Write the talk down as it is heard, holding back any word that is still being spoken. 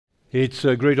It's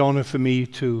a great honor for me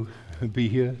to be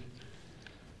here.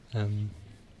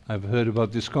 I've heard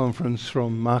about this conference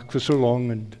from Mark for so long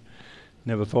and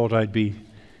never thought I'd be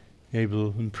able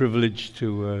and privileged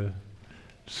to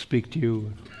speak to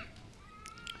you.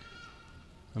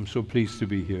 I'm so pleased to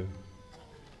be here.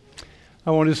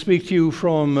 I want to speak to you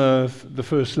from the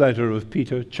first letter of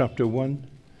Peter, chapter 1,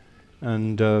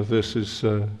 and verses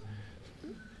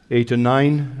 8 and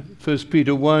 9. 1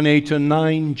 Peter 1, 8 and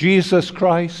 9. Jesus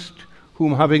Christ,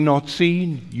 whom having not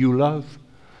seen, you love,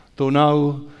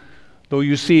 though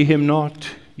you see him not,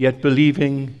 yet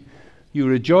believing, you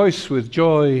rejoice with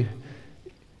joy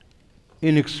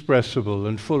inexpressible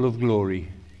and full of glory,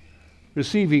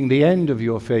 receiving the end of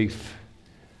your faith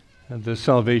and the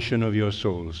salvation of your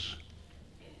souls.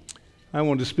 I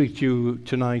want to speak to you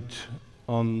tonight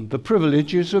on the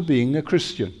privileges of being a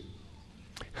Christian.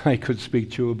 I could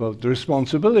speak to you about the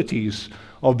responsibilities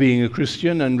of being a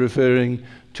Christian and referring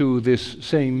to this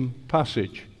same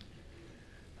passage.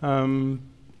 All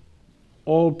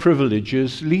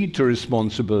privileges lead to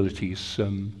responsibilities.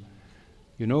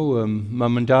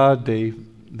 Mum and Dad,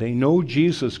 they know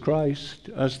Jesus Christ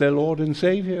as their Lord and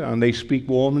Savior, and they speak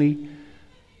warmly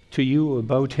to you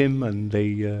about him, and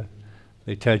they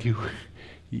tell you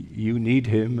you need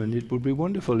him, and it would be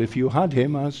wonderful if you had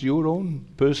him as your own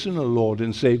personal Lord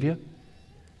and Savior.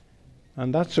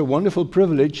 And that's a wonderful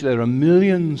privilege. There are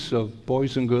millions of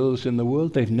boys and girls in the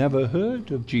world, they've never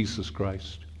heard of Jesus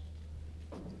Christ.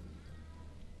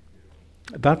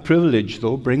 That privilege,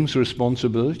 though, brings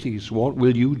responsibilities. What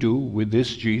will you do with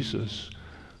this Jesus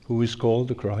who is called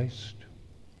the Christ?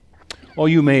 Or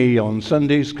you may on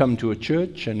Sundays come to a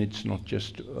church and it's not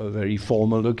just a very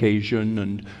formal occasion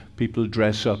and people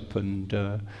dress up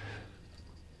and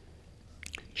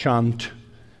chant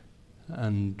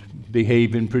and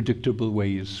behave in predictable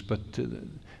ways. But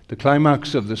the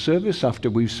climax of the service after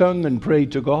we've sung and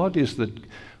prayed to God is that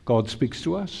God speaks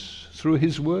to us through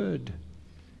his word.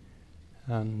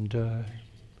 And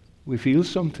we feel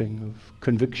something of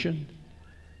conviction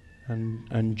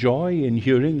and joy in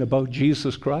hearing about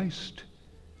Jesus Christ.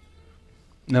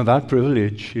 Now that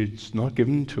privilege, it's not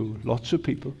given to lots of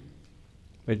people.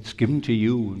 It's given to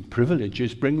you, and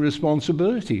privileges bring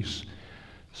responsibilities.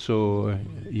 So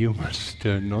you must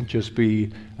not just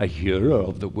be a hearer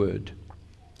of the word,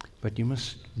 but you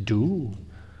must do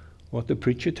what the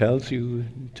preacher tells you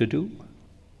to do.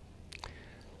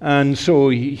 And so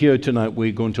here tonight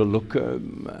we're going to look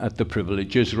at the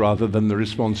privileges rather than the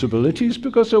responsibilities,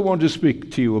 because I want to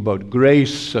speak to you about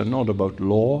grace and not about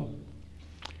law.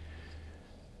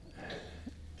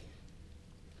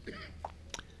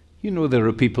 You know, there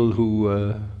are people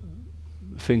who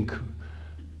think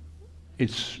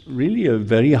it's really a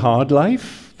very hard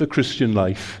life, the Christian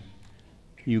life.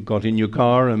 You got in your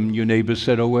car and your neighbor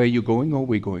said, "Oh, where are you going?" "Oh,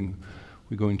 we're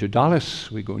going to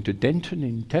Dallas, we're going to Denton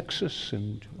in Texas."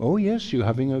 And, "Oh yes, you're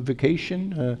having a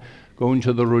vacation, going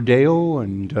to the rodeo."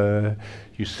 And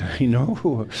you say,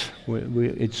 "No,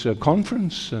 it's a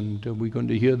conference and we're going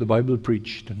to hear the Bible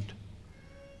preached."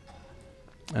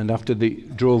 And after they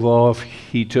drove off,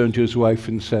 he turned to his wife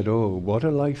and said, "Oh, what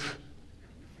a life.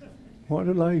 What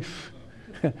a life."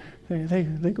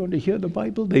 They're going to hear the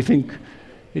Bible. They think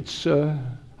it's a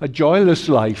joyless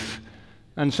life.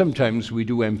 And sometimes we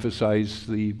do emphasize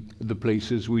the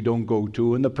places we don't go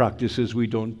to and the practices we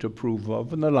don't approve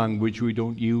of and the language we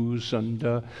don't use. And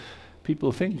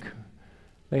people think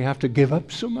they have to give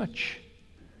up so much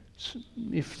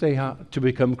if they have to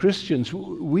become Christians.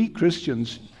 We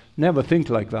Christians never think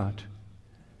like that.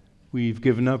 We've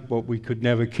given up what we could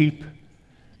never keep,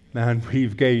 and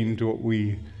we've gained what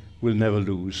we will never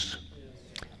lose.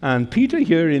 And Peter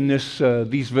here in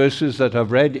these verses that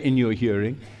I've read in your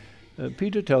hearing,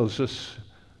 Peter tells us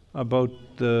about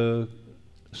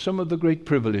some of the great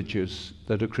privileges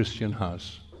that a Christian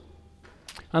has.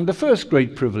 And the first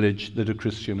great privilege that a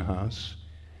Christian has,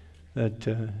 that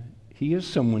he is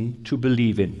someone to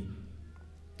believe in.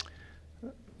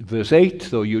 Verse 8,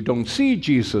 though you don't see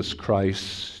Jesus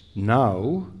Christ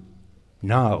now,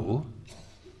 not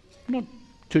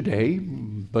today,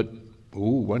 but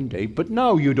one day, but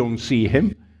now you don't see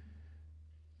him,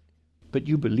 but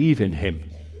you believe in him.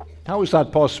 How is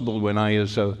that possible? When I,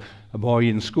 as a boy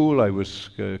in school, I was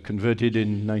converted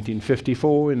in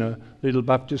 1954 in a little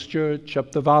Baptist church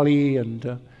up the valley,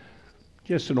 and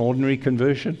just an ordinary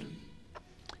conversion.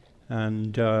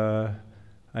 And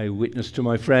I witnessed to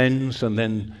my friends, and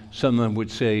then someone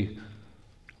would say,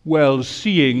 "Well,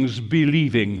 seeing's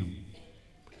believing,"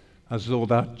 as though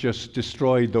that just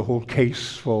destroyed the whole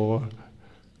case for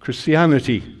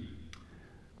Christianity.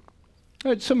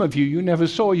 Some of you never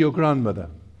saw your grandmother.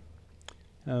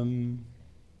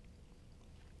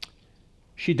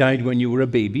 She died when you were a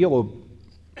baby, or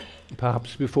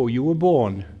perhaps before you were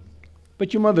born.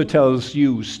 But your mother tells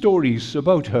you stories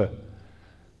about her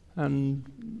and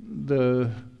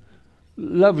the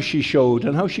love she showed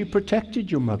and how she protected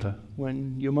your mother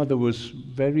when your mother was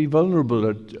very vulnerable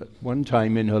at one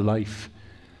time in her life.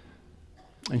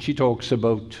 And she talks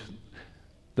about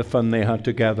the fun they had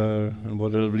together and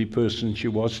what a lovely person she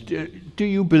was. Do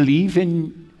you believe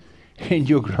in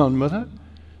your grandmother?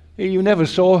 You never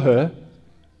saw her,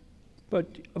 but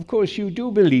of course you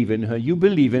do believe in her. You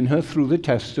believe in her through the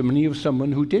testimony of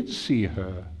someone who did see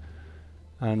her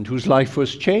and whose life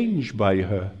was changed by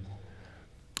her.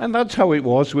 And that's how it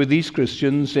was with these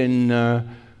Christians in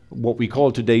what we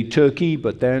call today Turkey,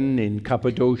 but then in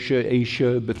Cappadocia,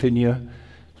 Asia, Bithynia.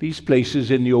 These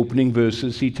places in the opening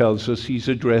verses, he tells us he's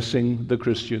addressing the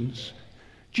Christians.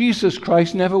 Jesus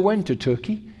Christ never went to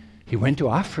Turkey. He went to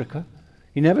Africa.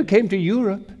 He never came to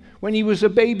Europe. When he was a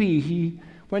baby, he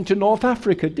went to North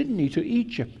Africa, didn't he, to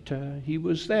Egypt. He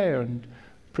was there and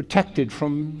protected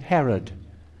from Herod.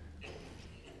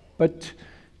 But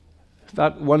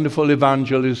that wonderful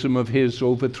evangelism of his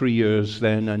over 3 years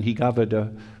then, and he gathered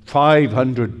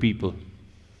 500 people,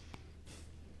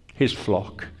 his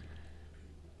flock.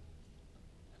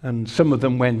 And some of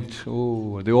them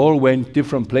they all went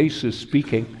different places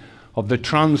speaking of the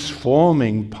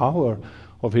transforming power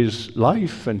of his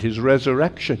life and his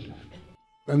resurrection.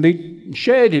 And they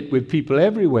shared it with people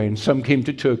everywhere. And some came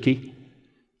to Turkey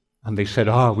and they said,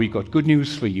 we got good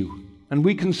news for you. And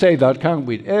we can say that, can't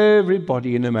we?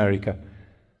 Everybody in America,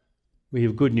 we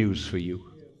have good news for you.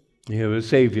 We have a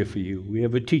Savior for you. We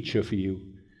have a teacher for you.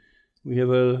 We have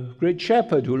a great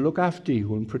shepherd who will look after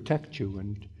you and protect you.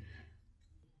 And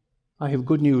I have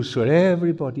good news for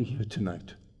everybody here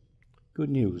tonight. Good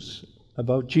news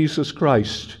about Jesus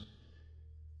Christ.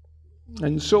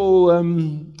 And so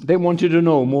they wanted to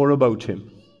know more about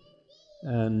him.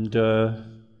 And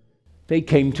they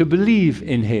came to believe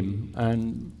in him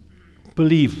and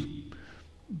believe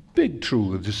big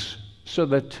truths, so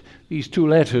that these 2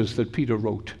 letters that Peter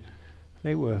wrote,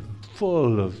 they were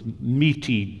full of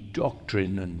meaty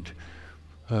doctrine and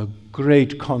a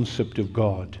great concept of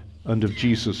God and of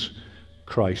Jesus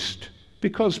Christ.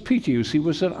 Because Peter, you see,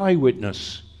 was an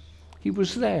eyewitness. He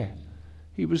was there.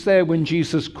 He was there when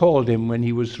Jesus called him when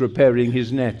he was repairing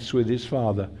his nets with his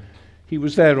Father. He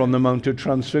was there on the Mount of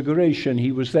Transfiguration.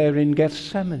 He was there in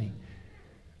Gethsemane.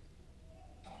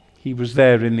 He was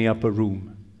there in the upper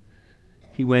room.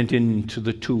 He went into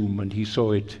the tomb and he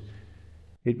saw it.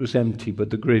 It was empty, but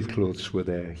the grave clothes were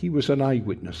there. He was an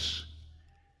eyewitness.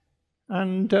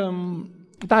 And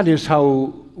that is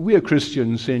how we are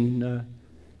Christians in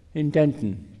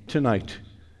Denton tonight.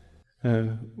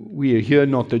 We are here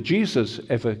not that Jesus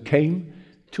ever came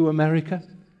to America,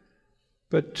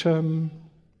 but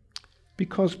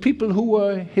because people who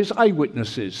were his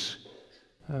eyewitnesses,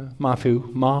 Matthew,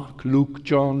 Mark, Luke,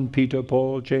 John, Peter,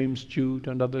 Paul, James, Jude,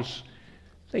 and others,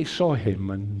 they saw him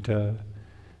and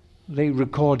they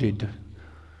recorded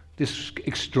this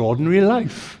extraordinary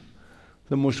life,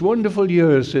 the most wonderful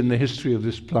years in the history of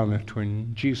this planet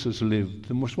when Jesus lived,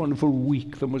 the most wonderful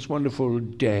week, the most wonderful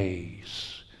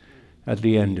days at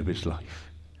the end of his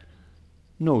life.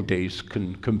 No days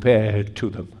can compare to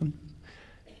them.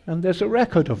 And there's a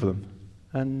record of them.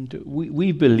 And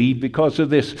we believe because of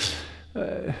this.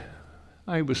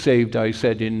 I was saved, I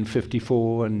said, in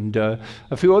 54, and a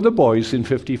few other boys in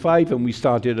 55, and we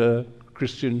started a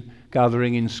Christian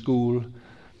gathering in school.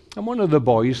 And one of the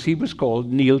boys, he was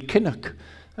called Neil Kinnock.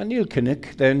 And Neil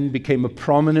Kinnock then became a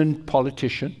prominent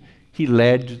politician. He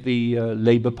led the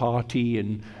Labour Party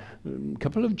in a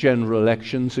couple of general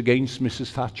elections against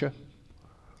Mrs. Thatcher.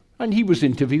 And he was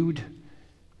interviewed.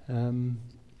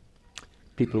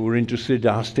 People were interested,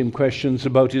 asked him questions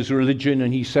about his religion,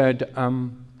 and he said,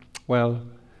 well,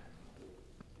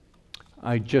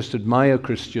 I just admire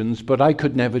Christians, but I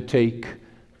could never take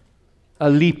a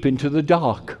leap into the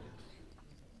dark.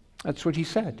 That's what he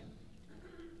said.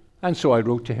 And so I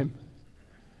wrote to him.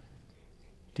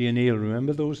 Dear Neil,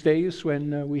 remember those days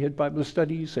when we had Bible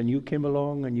studies and you came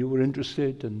along and you were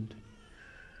interested? And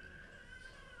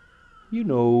you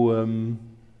know,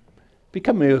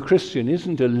 becoming a Christian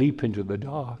isn't a leap into the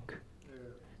dark.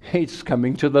 It's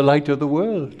coming to the light of the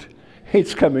world.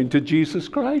 It's coming to Jesus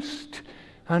Christ.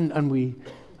 And we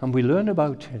learn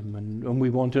about him, and we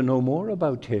want to know more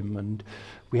about him, and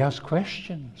we ask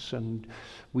questions, and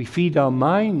we feed our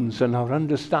minds and our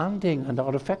understanding, and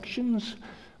our affections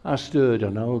are stirred,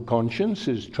 and our conscience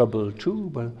is troubled too,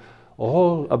 but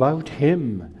all about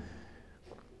him.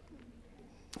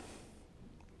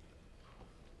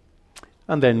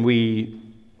 And then we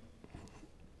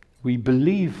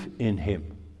believe in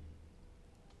him.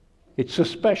 It's a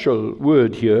special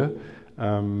word here.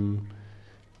 Not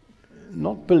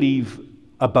believe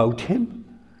about him,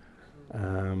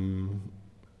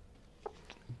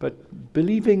 but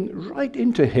believing right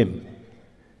into him.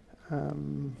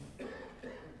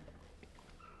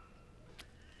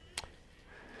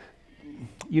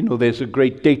 You know, there's a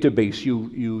great database.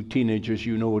 You teenagers,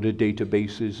 you know what a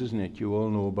database is, isn't it? You all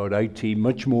know about IT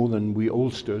much more than we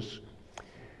oldsters.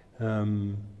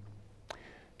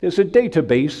 There's a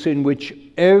database in which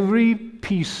every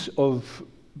piece of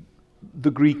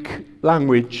the Greek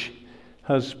language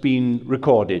has been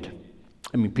recorded.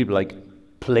 I mean, people like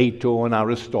Plato and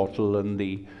Aristotle and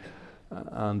the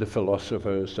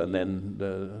philosophers, and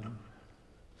then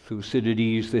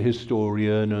Thucydides, the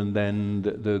historian, and then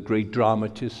the great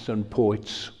dramatists and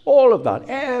poets. All of that,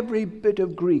 every bit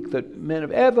of Greek that men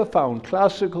have ever found,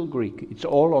 classical Greek, it's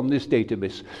all on this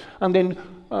database. And then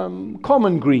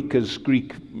Common Greek, as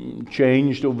Greek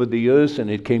changed over the years, and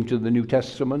it came to the New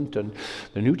Testament, and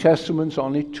the New Testament's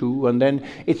on it too, and then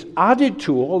it's added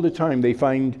to all the time. They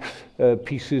find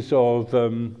pieces of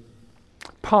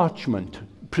parchment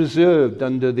preserved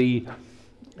under the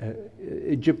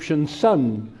Egyptian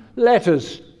sun,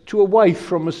 letters to a wife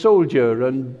from a soldier,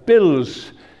 and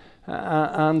bills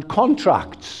and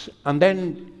contracts, and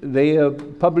then they are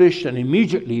published, and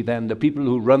immediately then the people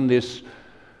who run this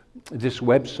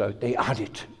website, they add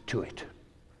it to it.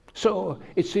 So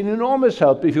it's an enormous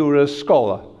help if you're a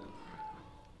scholar.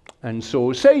 And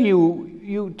so say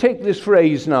you take this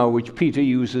phrase now, which Peter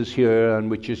uses here and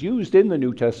which is used in the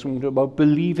New Testament, about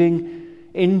believing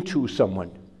into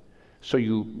someone. So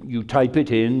you type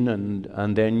it in,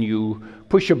 and then you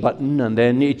push a button, and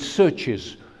then it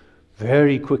searches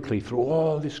very quickly through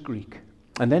all this Greek.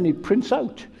 And then it prints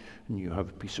out, and you have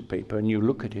a piece of paper, and you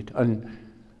look at it, and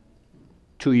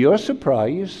to your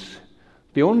surprise,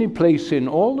 the only place in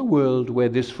all the world where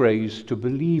this phrase, to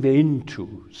believe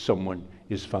into someone,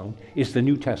 is found is the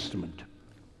New Testament.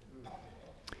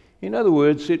 In other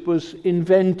words, it was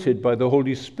invented by the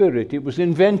Holy Spirit. It was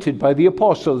invented by the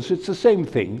apostles. It's the same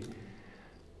thing,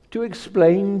 to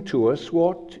explain to us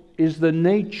what is the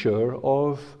nature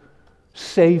of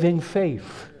saving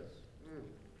faith.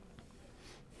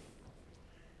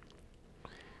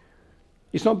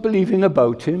 It's not believing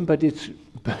about him, but it's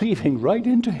believing right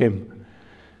into him.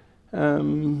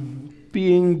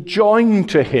 Being joined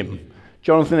to him.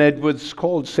 Jonathan Edwards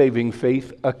called saving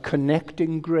faith a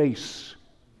connecting grace.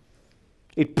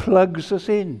 It plugs us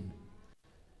in.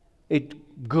 It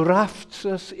grafts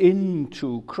us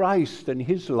into Christ and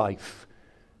his life,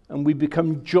 and we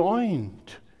become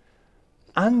joined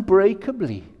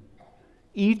unbreakably,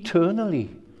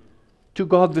 eternally, to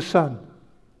God the Son,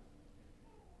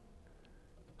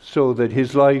 so that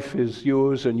his life is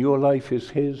yours and your life is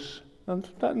his. And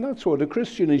that's what a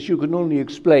Christian is. You can only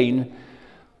explain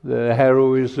the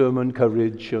heroism and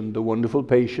courage and the wonderful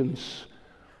patience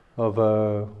of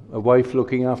a wife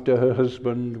looking after her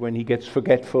husband when he gets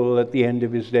forgetful at the end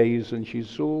of his days, and she's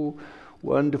so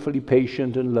wonderfully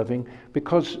patient and loving,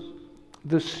 because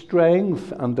the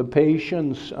strength and the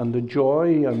patience and the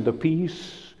joy and the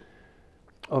peace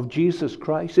of Jesus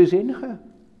Christ is in her.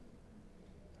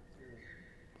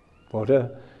 What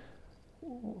a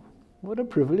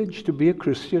privilege to be a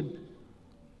Christian.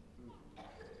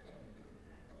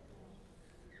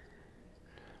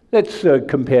 Let's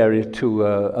compare it to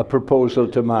a proposal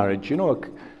to marriage. You know,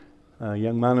 a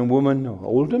young man and woman, or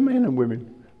older men and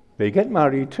women, they get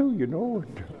married too, you know.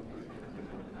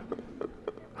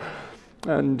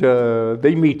 And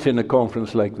they meet in a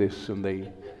conference like this, and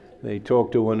they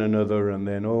talk to one another, and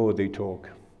then, they talk.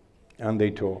 And they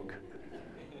talk.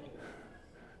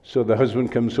 So the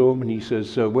husband comes home and he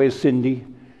says, where's Cindy?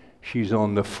 She's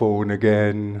on the phone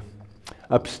again.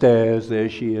 Upstairs, there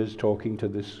she is, talking to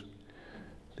this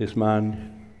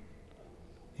man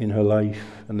in her life.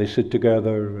 And they sit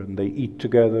together, and they eat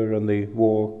together, and they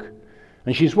walk.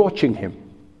 And she's watching him.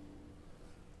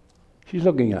 She's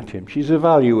looking at him. She's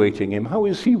evaluating him. How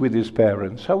is he with his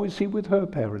parents? How is he with her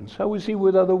parents? How is he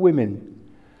with other women?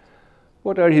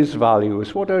 What are his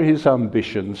values? What are his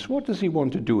ambitions? What does he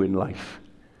want to do in life?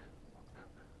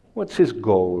 What's his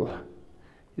goal?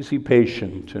 Is he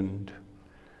patient and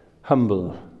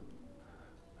humble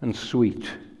and sweet?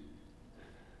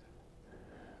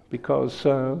 Because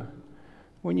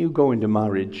when you go into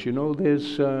marriage, you know,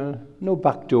 there's no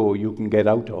back door you can get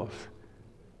out of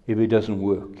if it doesn't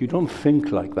work. You don't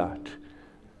think like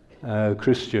that,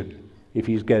 Christian, if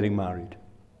he's getting married.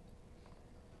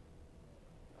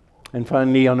 And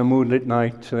finally, on a moonlit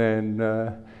night,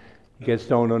 then he gets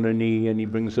down on a knee and he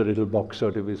brings a little box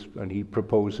out of and he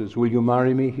proposes. Will you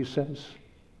marry me, he says.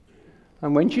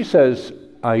 And when she says,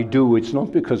 I do, it's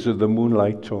not because of the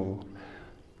moonlight or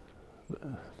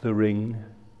the ring.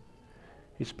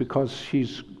 It's because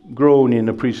she's grown in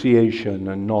appreciation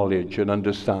and knowledge and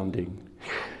understanding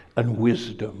and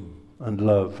wisdom and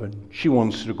love, and she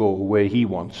wants to go where he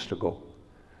wants to go.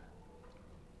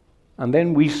 And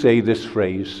then we say this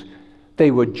phrase,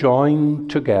 they were joined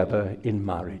together in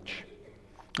marriage.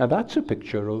 Now that's a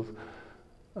picture of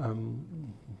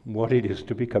what it is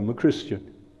to become a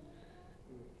Christian.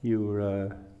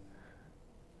 You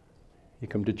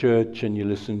come to church and you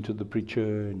listen to the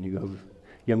preacher, and you have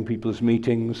young people's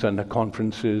meetings and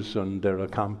conferences, and there are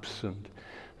camps, and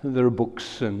there are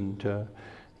books, and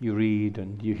you read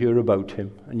and you hear about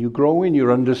him, and you grow in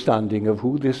your understanding of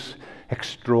who this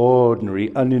extraordinary,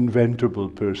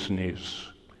 uninventable person is.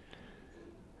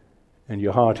 And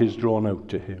your heart is drawn out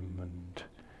to him. And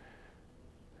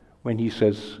when he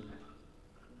says,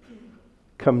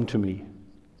 "Come to me,"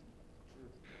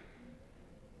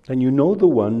 then you know the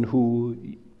one who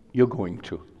you're going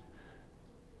to.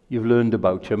 You've learned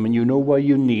about him, and you know why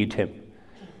you need him.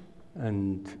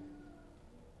 And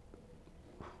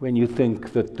when you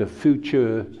think that the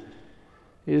future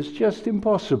is just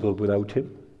impossible without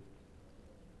him,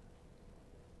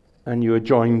 and you are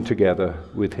joined together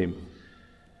with him,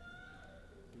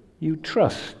 you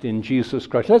trust in Jesus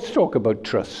Christ. Let's talk about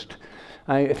trust.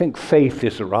 I think faith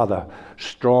is a rather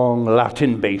strong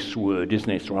Latin-based word,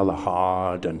 isn't it? It's a rather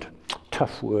hard and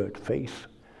tough word, faith.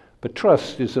 But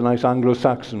trust is a nice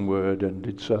Anglo-Saxon word, and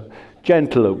it's a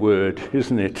gentler word,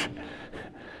 isn't it?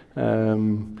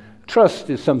 Trust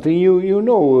is something you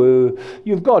know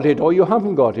you've got it or you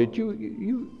haven't got it.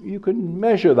 You can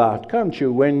measure that, can't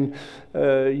you? When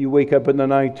you wake up in the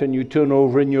night and you turn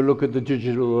over and you look at the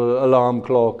digital alarm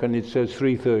clock and it says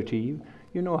 3:30.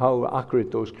 You know how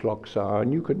accurate those clocks are,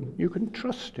 and you can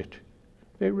trust it.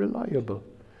 They're reliable.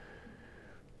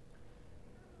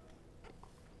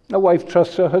 A wife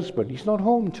trusts her husband. He's not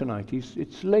home tonight.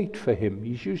 It's late for him.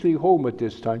 He's usually home at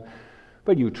this time.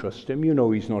 But you trust him. You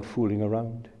know he's not fooling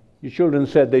around. Your children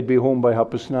said they'd be home by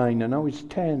 9:30, and now it's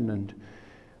 10, and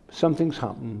something's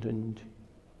happened, and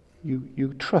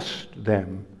you trust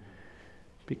them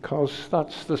because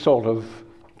that's the sort of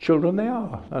children they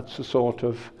are. That's the sort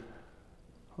of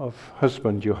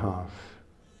husband you have.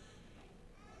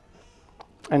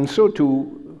 And so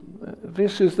too,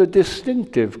 this is the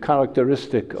distinctive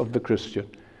characteristic of the Christian,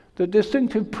 the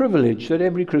distinctive privilege that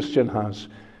every Christian has.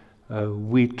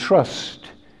 We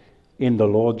trust in the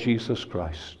Lord Jesus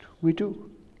Christ. We do.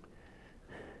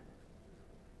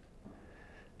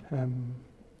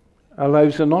 Our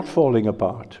lives are not falling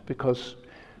apart because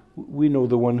we know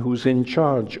the one who's in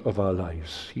charge of our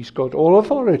lives. He's got all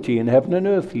authority in heaven and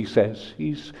earth, he says.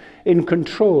 He's in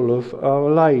control of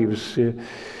our lives.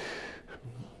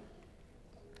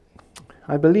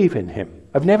 I believe in him.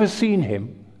 I've never seen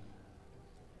him,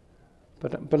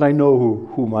 but I know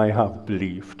whom I have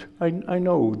believed. I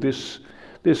know this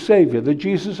Savior, the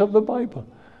Jesus of the Bible,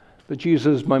 the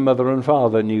Jesus my mother and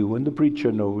father knew, and the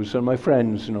preacher knows, and my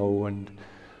friends know, and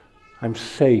I'm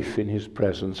safe in his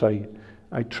presence.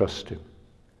 I trust him.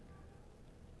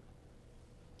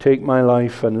 Take my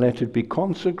life and let it be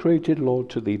consecrated, Lord,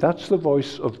 to thee. That's the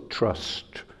voice of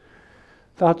trust.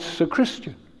 That's a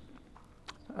Christian.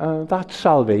 That's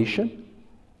salvation.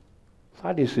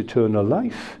 That is eternal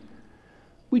life.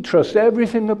 We trust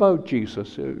everything about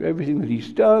Jesus, everything that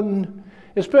he's done,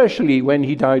 especially when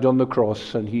he died on the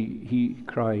cross and he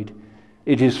cried,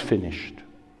 "It is finished."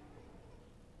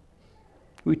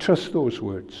 We trust those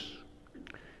words.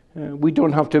 We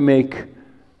don't have to make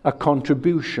a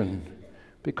contribution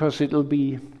because it'll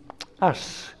be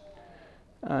us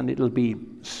and it'll be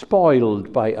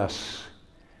spoiled by us.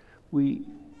 We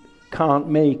can't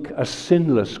make a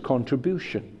sinless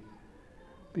contribution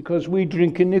because we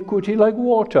drink iniquity like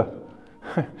water.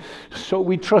 So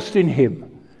we trust in him,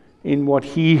 in what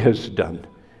he has done,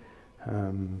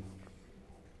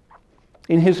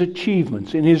 in his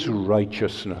achievements, in his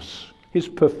righteousness, his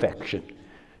perfection,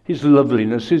 his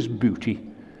loveliness, his beauty,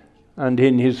 and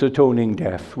in his atoning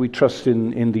death. We trust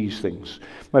in these things.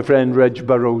 My friend Reg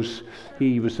Burrows,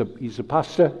 he's a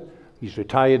pastor. He's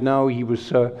retired now. He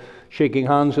was shaking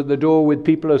hands at the door with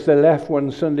people as they left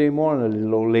one Sunday morning. A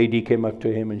little old lady came up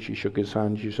to him and she shook his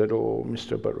hand. She said, "Oh,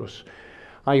 Mr. Burrows,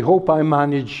 I hope I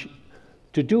manage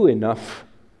to do enough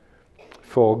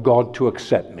for God to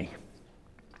accept me."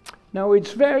 Now,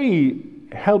 it's very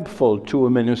helpful to a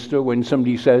minister when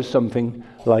somebody says something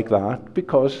like that,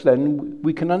 because then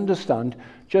we can understand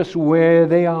just where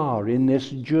they are in this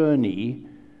journey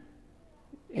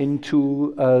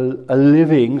into a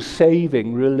living,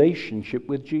 saving relationship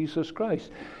with Jesus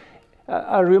Christ.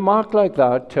 A remark like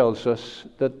that tells us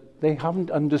that they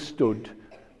haven't understood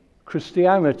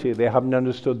Christianity. They haven't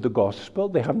understood the gospel.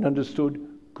 They haven't understood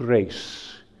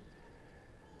grace.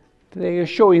 They are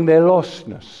showing their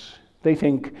lostness. They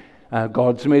think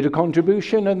God's made a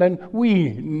contribution, and then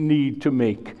we need to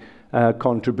make a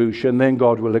contribution, then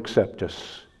God will accept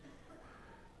us.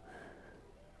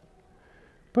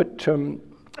 But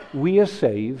we are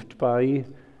saved by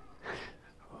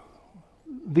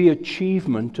the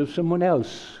achievement of someone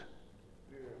else,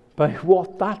 by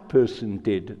what that person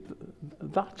did.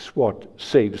 That's what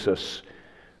saves us.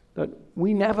 That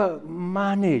we never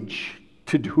manage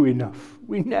to do enough.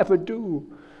 We never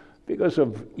do, because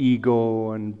of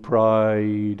ego and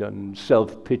pride and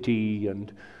self-pity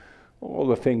and all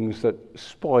the things that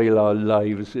spoil our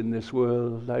lives in this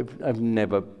world. I've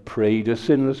never prayed a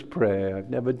sinless prayer. I've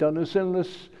never done a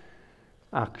sinless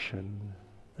action.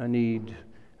 I need,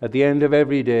 at the end of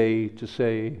every day, to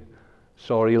say,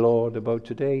 sorry, Lord, about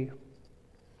today.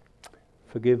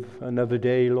 Forgive another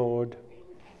day, Lord.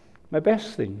 My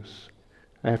best things,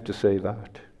 I have to say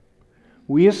that.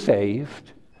 We are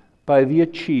saved by the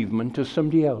achievement of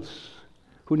somebody else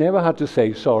who never had to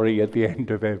say sorry at the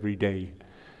end of every day.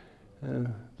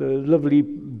 The lovely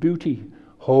beauty,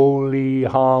 holy,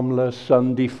 harmless,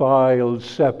 undefiled,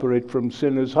 separate from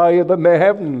sinners, higher than the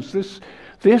heavens.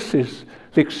 This is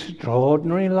the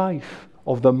extraordinary life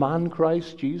of the man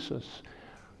Christ Jesus,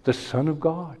 the Son of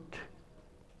God,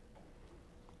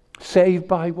 saved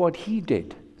by what he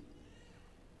did.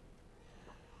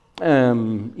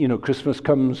 Christmas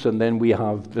comes, and then we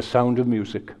have the sound of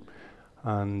music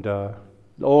and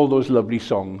all those lovely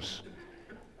songs.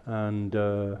 And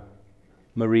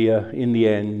Maria, in the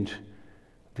end,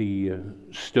 the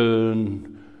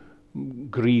stern,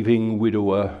 grieving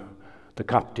widower, the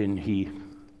captain, he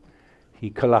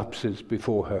collapses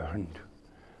before her and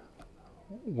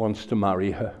wants to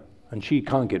marry her. And she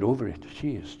can't get over it.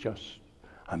 She is just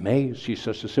amazed. She's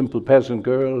such a simple peasant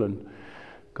girl and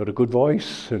got a good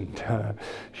voice, and there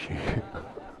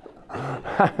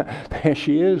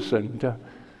she is, and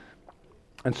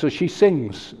so she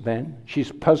sings. Then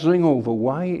she's puzzling over,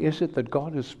 why is it that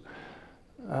God has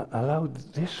allowed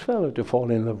this fellow to fall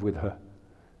in love with her?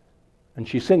 And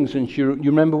she sings, and you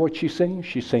remember what she sings?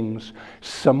 She sings,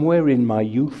 somewhere in my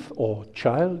youth or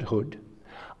childhood,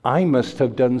 I must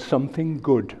have done something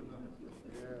good.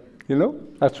 You know,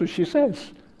 that's what she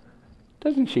says,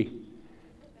 doesn't she?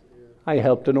 I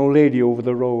helped an old lady over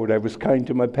the road. I was kind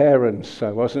to my parents.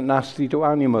 I wasn't nasty to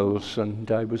animals,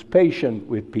 and I was patient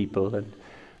with people. And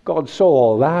God saw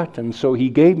all that, and so he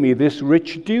gave me this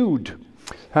rich dude.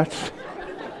 That's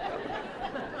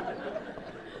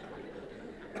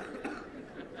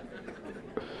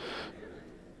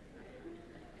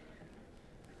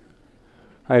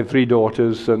I have 3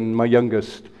 daughters, and my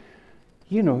youngest,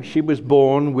 she was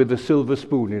born with a silver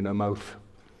spoon in her mouth.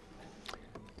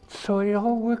 So it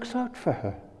all works out for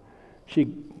her. She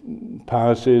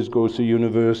passes, goes to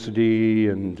university,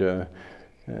 and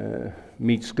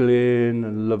meets Glenn,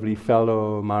 a lovely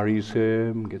fellow, marries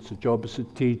him, gets a job as a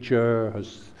teacher,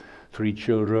 has 3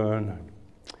 children.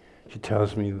 She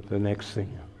tells me the next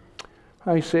thing.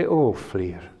 I say, oh,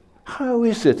 Fleer, how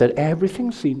is it that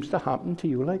everything seems to happen to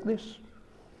you like this?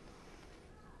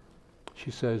 She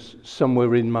says,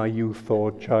 somewhere in my youth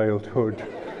or childhood,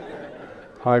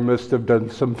 I must have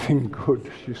done something good,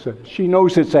 she said. She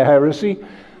knows it's a heresy.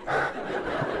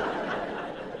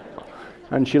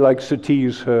 And she likes to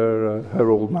tease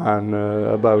her old man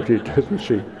about it, doesn't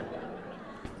she?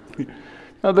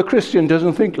 Now, the Christian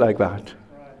doesn't think like that.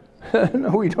 No,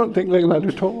 we don't think like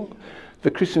that at all. The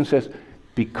Christian says,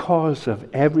 because of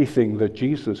everything that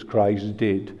Jesus Christ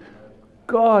did,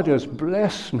 God has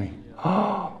blessed me.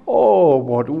 Oh,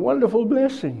 what wonderful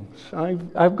blessings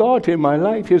I've got in my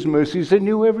life. His mercies are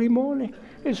new every morning.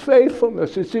 His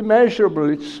faithfulness, it's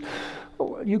immeasurable.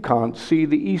 You can't see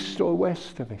the east or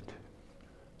west of it.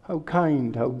 How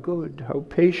kind, how good, how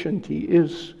patient he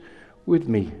is with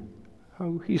me.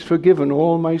 How he's forgiven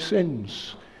all my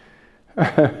sins.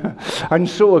 And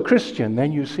so a Christian,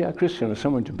 then you see a Christian as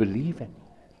someone to believe in.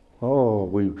 Oh,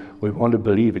 we want to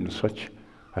believe in such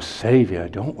a Savior,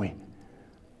 don't we?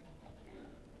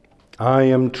 I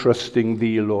am trusting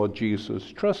thee, Lord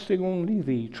Jesus, trusting only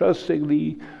thee, trusting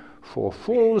thee for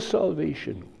full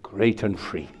salvation, great and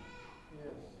free.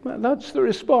 Well, that's the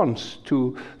response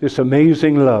to this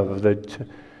amazing love that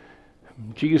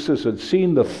Jesus had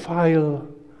seen the file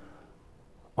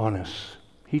on us.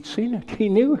 He'd seen it. He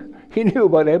knew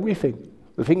about everything.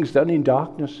 The things done in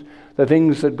darkness, the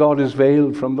things that God has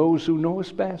veiled from those who know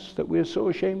us best, that we're so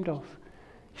ashamed of.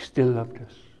 He still loved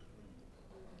us.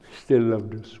 Still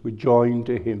loved us. We're joined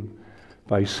to him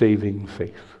by saving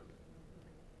faith.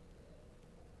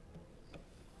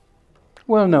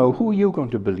 Well, now, who are you going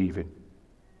to believe in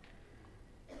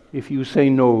if you say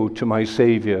no to my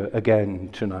Savior again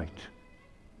tonight?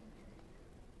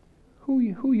 Who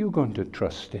are you going to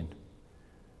trust in?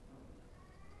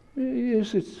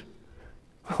 Is it...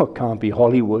 Oh, it can't be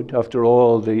Hollywood, after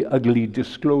all the ugly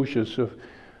disclosures of...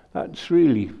 That's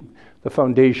really... The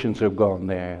foundations have gone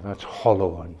there. That's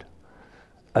hollow and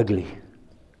ugly.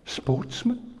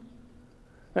 Sportsmen?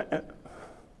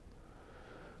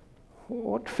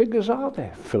 What figures are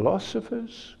there?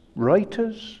 Philosophers?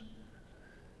 Writers?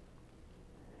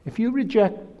 If you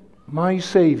reject my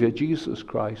Savior, Jesus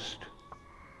Christ,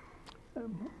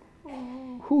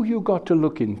 who you got to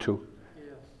look into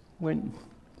when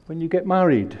you get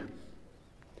married,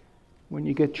 when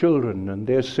you get children and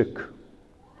they're sick,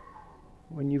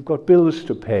 when you've got bills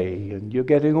to pay and you're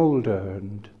getting older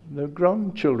and the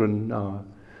grandchildren are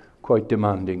quite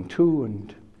demanding too,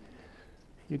 and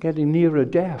you're getting nearer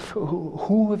death.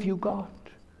 Who have you got?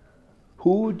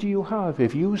 Who do you have?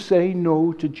 If you say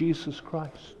no to Jesus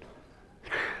Christ,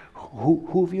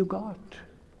 who have you got?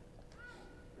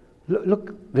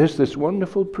 Look, there's this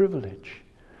wonderful privilege.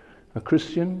 A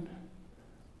Christian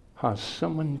has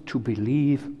someone to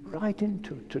believe right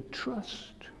into, to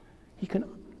trust. He can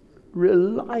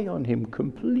rely on him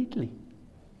completely.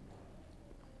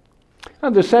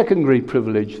 And the second great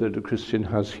privilege that a Christian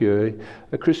has here,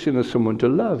 a Christian is someone to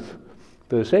love.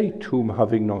 Verse 8, whom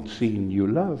having not seen you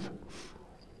love.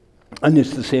 And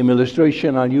it's the same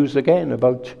illustration I'll use again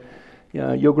about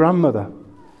your grandmother.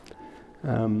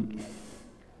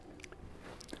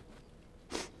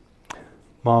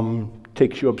 Mom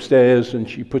takes you upstairs and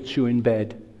she puts you in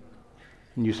bed.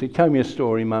 And you say, tell me a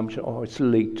story, Mom. She says, oh, it's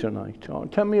late tonight. Oh,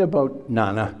 tell me about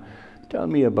Nana. Tell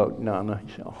me about Nana.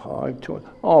 She says,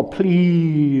 oh,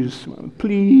 please,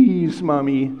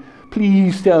 Mommy.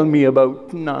 Please tell me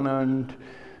about Nana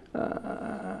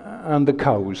and the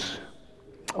cows.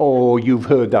 Oh, you've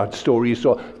heard that story,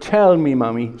 so tell me,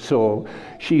 Mommy. So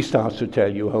she starts to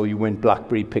tell you how you went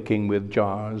blackberry picking with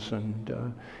jars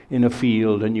and in a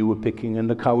field, and you were picking, and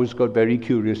the cows got very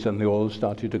curious and they all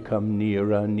started to come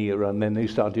nearer and nearer, and then they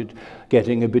started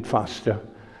getting a bit faster,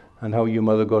 and how your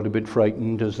mother got a bit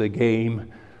frightened as they came.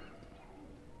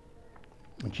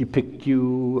 And she picked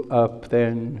you up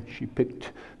then. She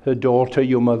picked her daughter,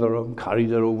 your mother, and carried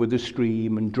her over the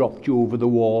stream and dropped you over the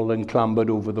wall and clambered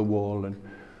over the wall, and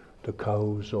the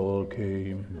cows all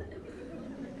came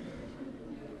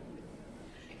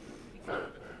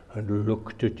and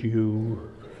looked at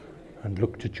you and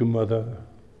looked at your mother.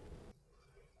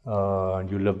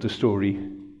 And you love the story.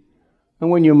 And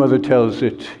when your mother tells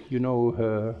it, you know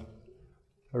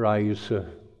her eyes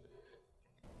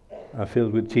are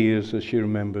filled with tears as she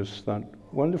remembers that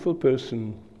wonderful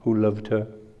person who loved her.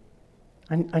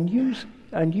 And you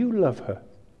love her.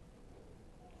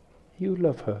 You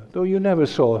love her. Though you never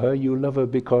saw her, you love her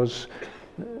because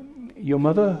your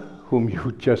mother, whom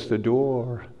you just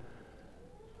adore,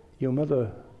 your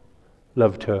mother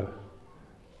loved her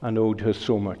and owed her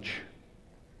so much.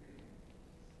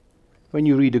 When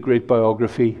you read a great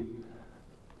biography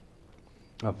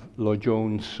of Lloyd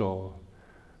Jones or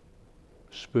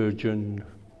Spurgeon,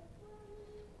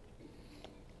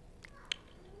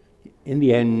 in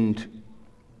the end,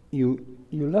 you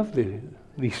love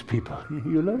these people.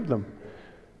 You love them.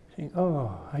 Saying,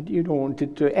 oh, you don't want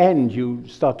it to end. You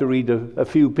start to read a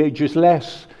few pages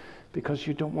less because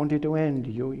you don't want it to end.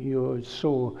 You're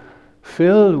so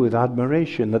filled with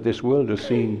admiration that this world has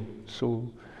seen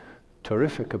so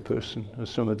terrific a person as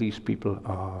some of these people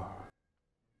are.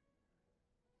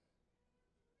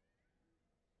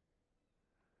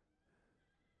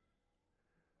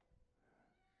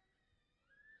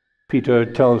 Peter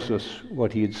tells us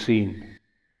what he had seen.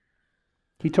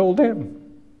 He told them.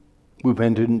 We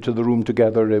went into the room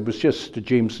together. It was just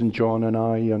James and John and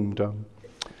I, and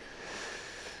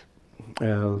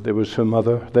there was her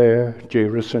mother there,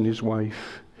 Jairus and his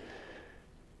wife,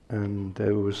 and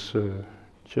there was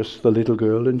just the little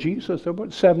girl and Jesus. There were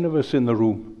about 7 of us in the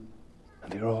room,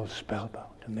 and they're all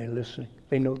spellbound, and they're listening.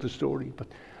 They know the story, but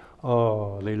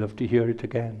they love to hear it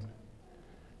again.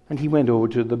 And he went over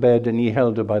to the bed and he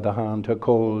held her by the hand, her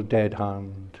cold, dead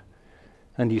hand.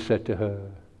 And he said to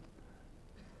her,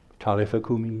 Talitha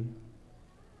Kumi.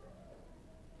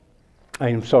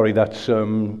 I'm sorry, that's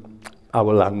our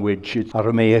language. It's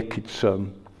Aramaic. It's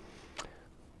I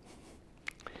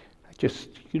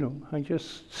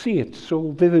just see it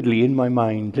so vividly in my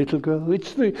mind. Little girl.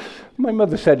 My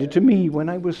mother said it to me when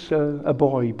I was a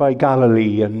boy by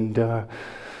Galilee, and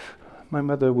My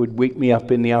mother would wake me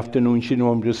up in the afternoon. She'd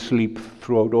know I'm just asleep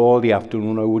throughout all the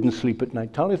afternoon. I wouldn't sleep at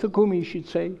night. Talitha Kumi, she'd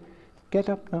say, get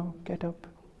up now, get up.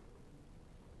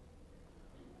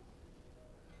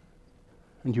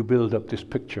 And you build up this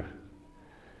picture.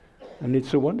 And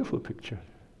it's a wonderful picture.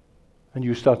 And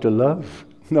you start to love,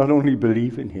 not only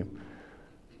believe in him,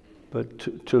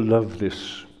 but to love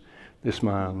this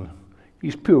man.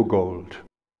 He's pure gold.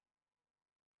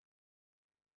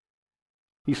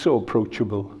 He's so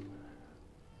approachable.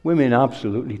 Women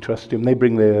absolutely trust him. They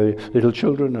bring their little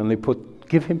children and they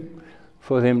give him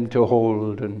for them to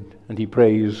hold, and he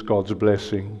prays God's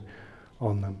blessing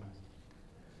on them.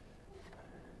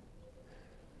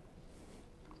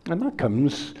 And that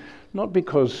comes not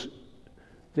because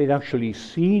they'd actually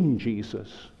seen Jesus,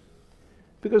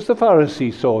 because the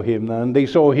Pharisees saw him and they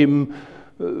saw him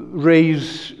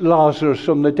raise Lazarus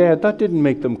from the dead. That didn't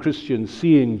make them Christians,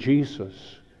 seeing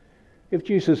Jesus. If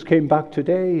Jesus came back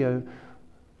today,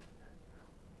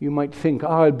 you might think,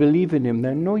 I'll believe in him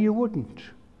then. No, you wouldn't.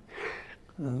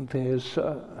 There's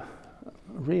a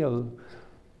real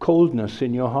coldness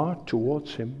in your heart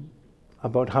towards him,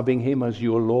 about having him as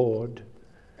your Lord,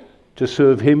 to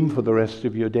serve him for the rest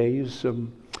of your days.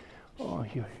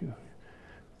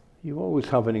 You always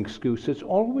have an excuse. It's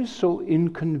always so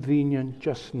inconvenient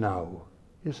just now,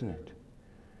 isn't it?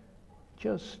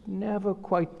 Just never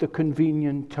quite the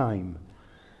convenient time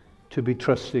to be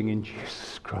trusting in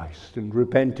Jesus Christ and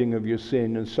repenting of your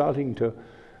sin and starting to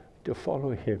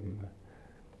follow him.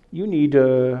 You need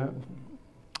a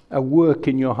work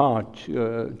in your heart,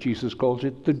 Jesus calls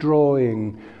it, the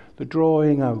drawing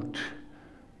out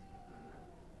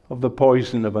of the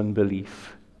poison of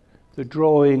unbelief, the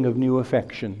drawing of new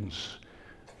affections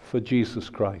for Jesus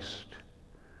Christ.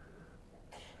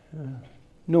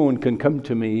 No one can come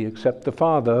to me except the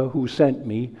Father who sent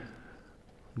me.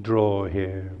 Draw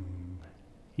him.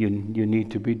 You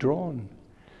need to be drawn.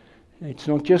 It's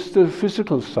not just the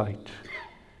physical sight,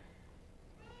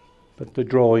 but the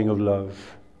drawing of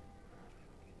love.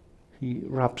 He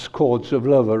wraps cords of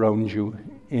love around you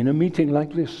in a meeting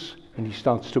like this, and he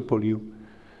starts to pull you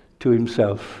to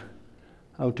himself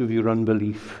out of your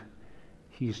unbelief.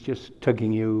 He's just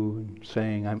tugging you and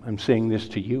saying, I'm saying this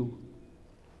to you.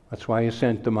 That's why I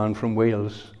sent the man from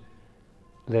Wales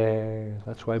there.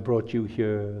 That's why I brought you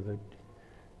here, that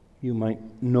you might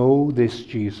know this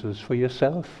Jesus for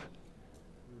yourself,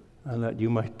 and that you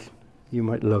might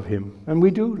love him. And we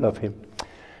do love him.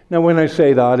 Now, when I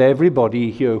say that,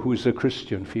 everybody here who's a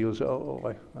Christian feels,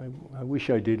 I wish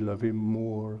I did love him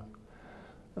more.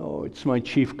 Oh, it's my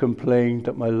chief complaint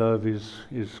that my love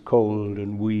is cold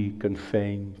and weak and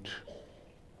faint.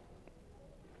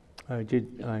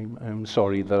 I'm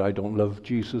sorry that I don't love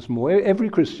Jesus more. Every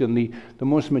Christian, the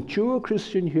most mature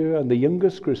Christian here and the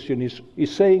youngest Christian is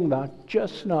saying that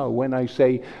just now when I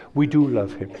say we do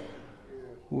love him.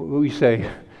 We say,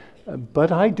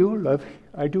 but I do love him.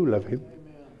 I do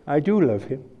love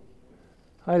him.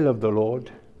 I love the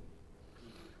Lord.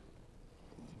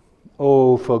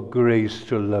 Oh, for grace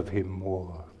to love him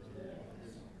more.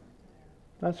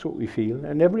 That's what we feel.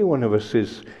 And every one of us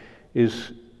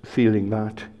is feeling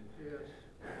that.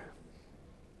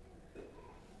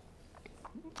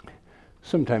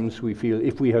 Sometimes we feel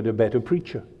if we had a better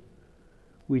preacher,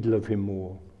 we'd love him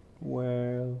more.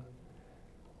 Well,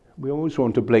 we always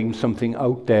want to blame something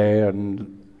out there,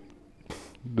 and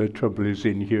the trouble is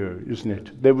in here, isn't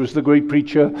it? There was the great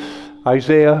preacher,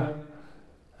 Isaiah,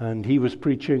 and he was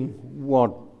preaching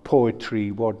what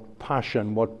poetry, what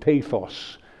passion, what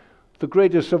pathos, the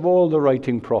greatest of all the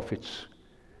writing prophets.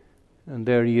 And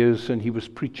there he is, and he was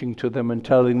preaching to them and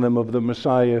telling them of the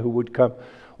Messiah who would come.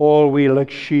 All we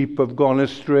like sheep have gone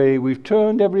astray. We've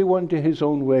turned everyone to his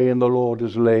own way, and the Lord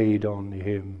has laid on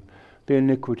him the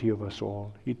iniquity of us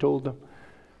all. He told them.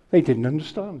 They didn't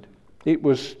understand. It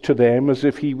was to them as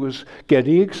if he was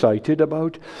getting excited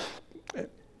about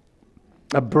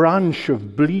a branch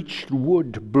of bleached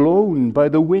wood blown by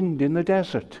the wind in the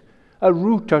desert, a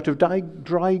root out of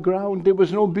dry ground. There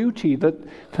was no beauty that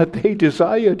they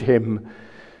desired him.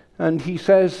 And he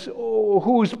says, oh,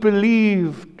 who's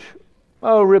believed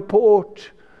our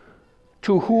report?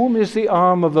 To whom is the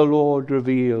arm of the Lord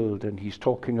revealed? And he's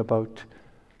talking about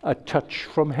a touch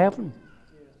from heaven.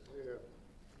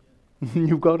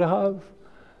 You've got to have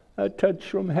a touch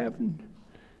from heaven.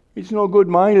 It's no good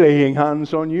my laying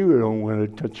hands on you. You don't want a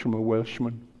touch from a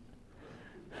Welshman.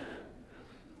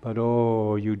 But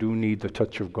oh, you do need the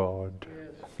touch of God.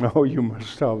 Yes. Oh, you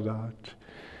must have that.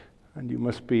 And you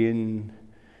must be in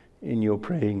your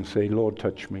praying, say, Lord,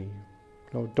 touch me.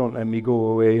 Lord, don't let me go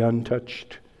away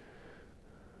untouched.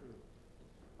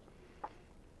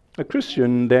 A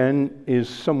Christian, then, is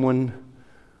someone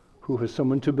who has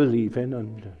someone to believe in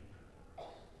and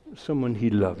someone he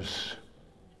loves.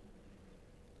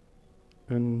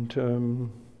 And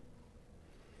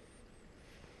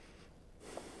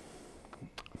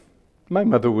my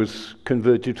mother was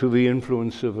converted through the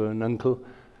influence of an uncle,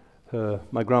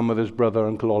 my grandmother's brother,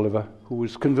 Uncle Oliver, who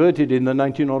was converted in the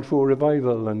 1904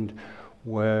 revival. And,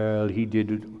 well, he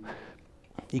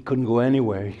couldn't go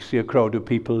anywhere. He'd see a crowd of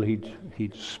people,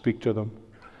 he'd speak to them.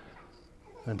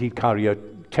 And he'd carry a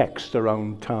text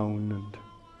around town and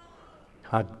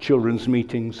had children's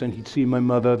meetings, and he'd see my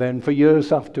mother then for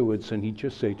years afterwards, and he'd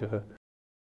just say to her,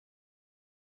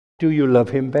 "Do you love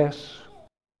him, Bess?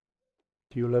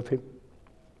 Do you love him?"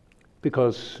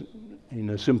 Because in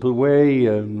a simple way,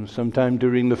 sometime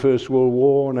during the First World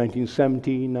War,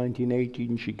 1917,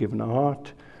 1918, she'd given her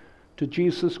heart to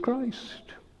Jesus Christ.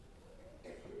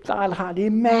 That had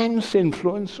immense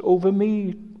influence over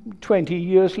me 20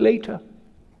 years later.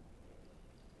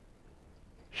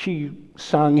 She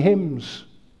sang hymns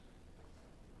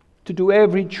to do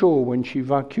every chore, when she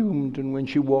vacuumed and when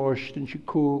she washed and she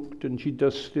cooked and she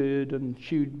dusted, and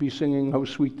she'd be singing "How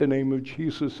Sweet the Name of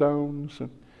Jesus Sounds,"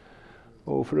 and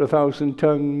 "Oh, for 1,000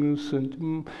 tongues."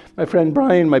 And my friend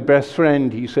Brian, my best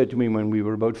friend, he said to me when we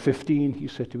were about 15, he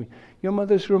said to me, "Your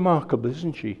mother's remarkable,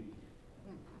 isn't she?"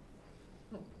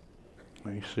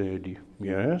 I said,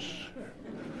 "Yes."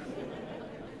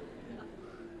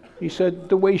 He said,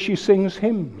 "The way she sings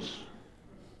hymns."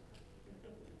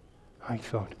 I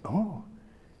thought, oh,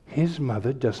 his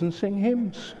mother doesn't sing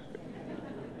hymns.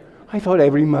 I thought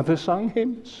every mother sang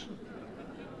hymns.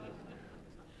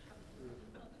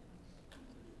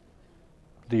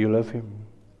 Do you love him?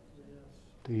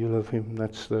 Do you love him?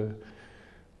 That's the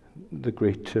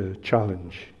great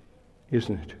challenge,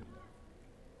 isn't it?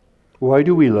 Why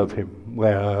do we love him?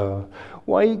 Well,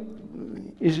 why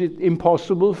is it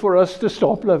impossible for us to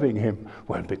stop loving him?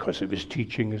 Well, because of his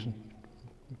teaching, isn't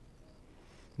it?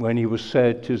 When he was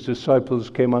set, his disciples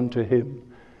came unto him,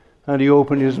 and he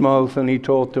opened his mouth and he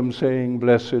taught them, saying,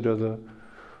 "Blessed are the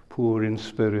poor in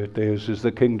spirit, theirs is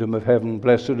the kingdom of heaven.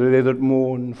 Blessed are they that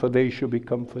mourn, for they shall be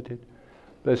comforted.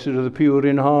 Blessed are the pure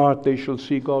in heart, they shall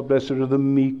see God. Blessed are the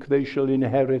meek, they shall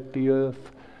inherit the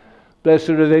earth.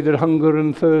 Blessed are they that hunger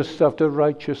and thirst after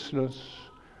righteousness,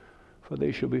 for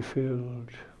they shall be filled."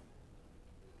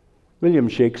 William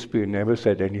Shakespeare never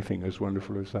said anything as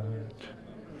wonderful as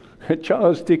that.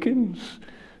 Charles Dickens,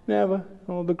 never.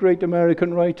 All the great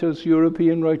American writers,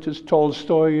 European writers,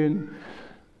 Tolstoy, and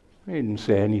they didn't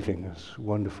say anything as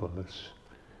wonderful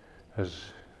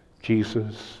as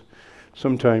Jesus.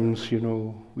 Sometimes,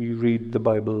 we read the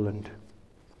Bible and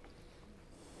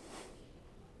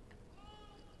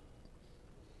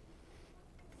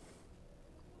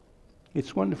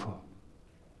it's wonderful.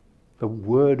 The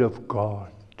Word of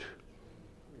God,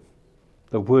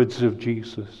 the words of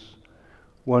Jesus,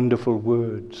 wonderful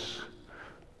words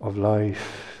of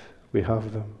life. We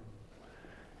have them.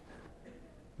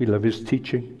 We love his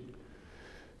teaching.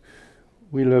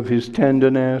 We love his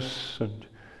tenderness, and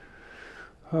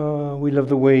we love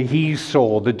the way he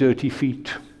saw the dirty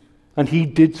feet, and he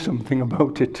did something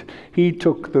about it. He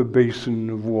took the basin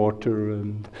of water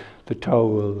and the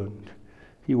towel, and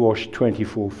he washed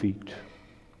 24 feet.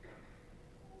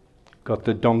 Got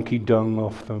the donkey dung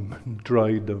off them and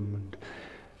dried them, and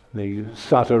they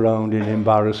sat around in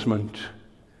embarrassment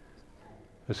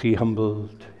as he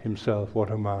humbled himself. What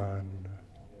a man.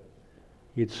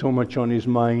 He had so much on his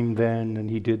mind then, and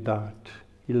he did that.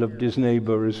 He loved his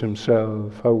neighbor as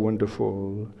himself. How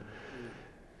wonderful.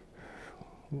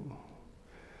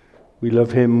 We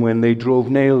love him when they drove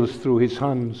nails through his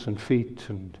hands and feet,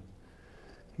 and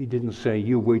he didn't say,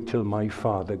 "You wait till my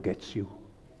Father gets you."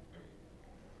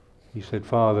 He said,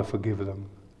 "Father, forgive them.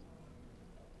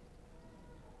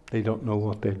 They don't know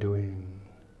what they're doing."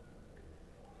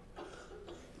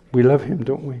 We love him,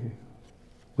 don't we?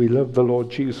 We love the Lord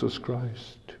Jesus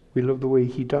Christ. We love the way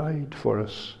he died for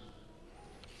us.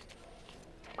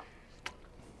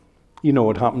 You know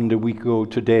what happened a week ago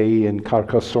today in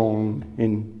Carcassonne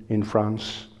in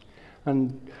France.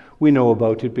 And we know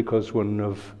about it because one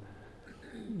of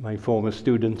my former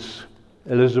students,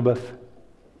 Elizabeth,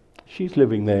 she's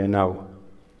living there now.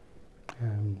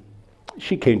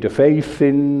 She came to faith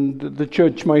in the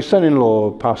church my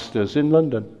son-in-law pastors in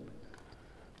London.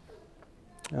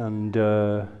 And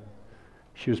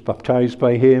she was baptized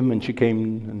by him, and she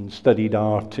came and studied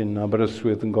art in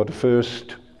Aberystwyth and got a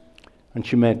first. And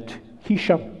she met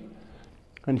Hisham.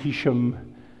 And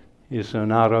Hisham is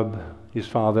an Arab. His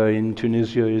father in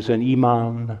Tunisia is an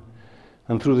imam.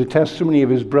 And through the testimony of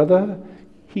his brother,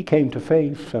 he came to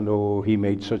faith, and he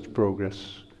made such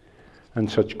progress. and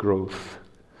such growth.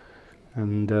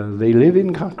 And they live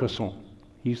in Carcassonne.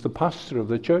 He's the pastor of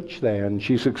the church there, and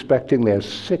she's expecting their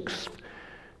 6th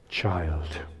child.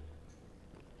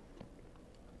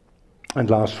 And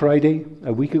last Friday,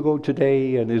 a week ago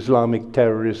today, an Islamic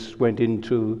terrorist went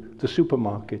into the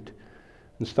supermarket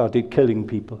and started killing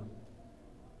people.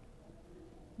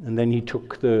 And then he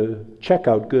took the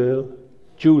checkout girl,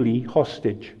 Julie,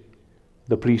 hostage.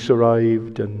 The police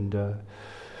arrived, and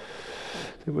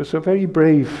there was a very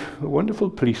brave, wonderful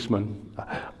policeman,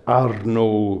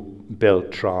 Arnaud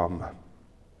Beltram.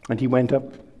 And he went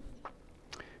up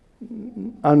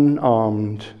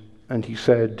unarmed, and he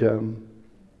said,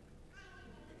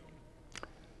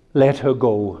 "Let her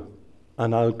go,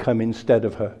 and I'll come instead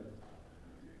of her."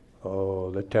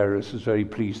 Oh, the terrorist was very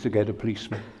pleased to get a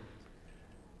policeman.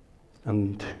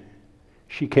 And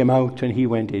she came out, and he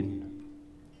went in.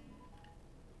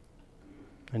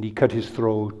 And he cut his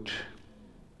throat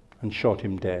and shot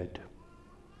him dead.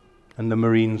 And the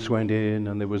Marines went in,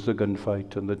 and there was a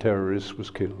gunfight, and the terrorist was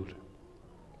killed.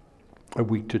 A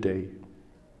week today.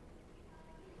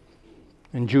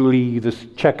 And Julie, this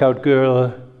checkout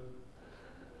girl,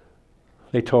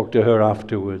 they talked to her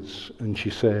afterwards, and she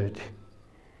said,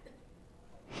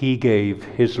 "He gave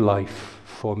his life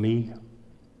for me.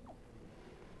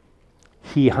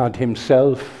 He had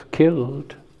himself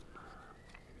killed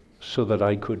so that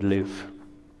I could live."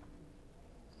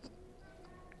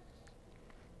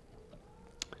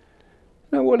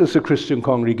 Now, what does a Christian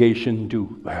congregation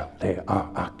do? Well, they are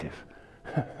active.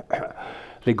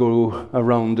 They go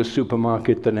around the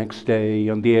supermarket the next day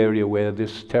on the area where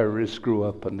this terrorist grew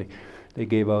up, and they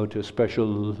gave out a special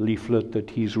leaflet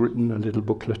that he's written, a little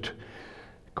booklet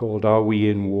called "Are We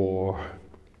in War?"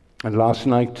 And last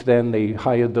night then they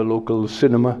hired the local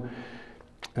cinema,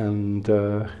 and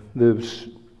the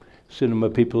cinema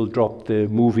people dropped the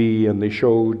movie, and they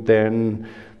showed then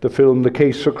the film "The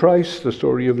Case for Christ," the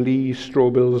story of Lee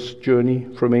Strobel's journey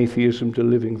from atheism to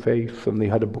living faith. And they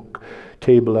had a book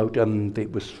table out, and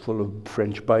it was full of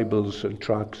French Bibles and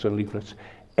tracts and leaflets.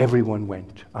 Everyone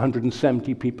went.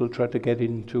 170 people tried to get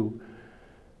into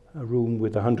a room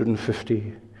with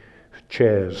 150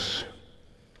 chairs.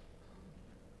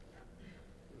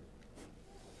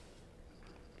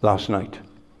 Last night.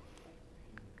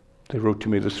 They wrote to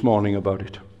me this morning about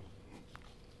it.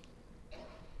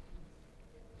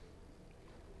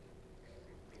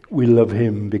 We love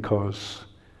him because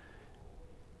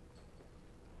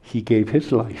he gave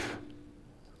his life.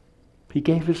 He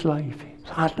gave his life.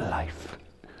 That life.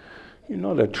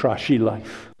 Not a trashy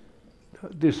life.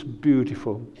 This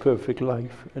beautiful, perfect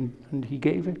life. And he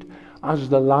gave it as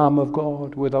the Lamb of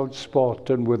God, without spot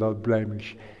and without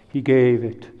blemish. He gave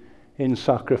it in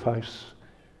sacrifice,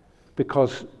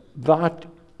 because that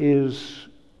is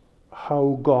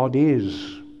how God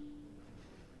is.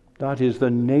 That is the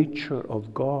nature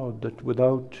of God, that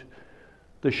without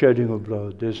the shedding of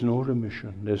blood, there's no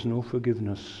remission, there's no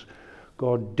forgiveness.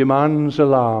 God demands a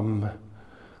lamb.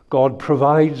 God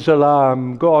provides a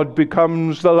lamb. God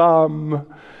becomes the lamb.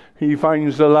 He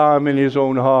finds the lamb in his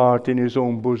own heart, in his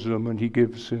own bosom, and he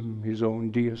gives him his own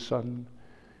dear son.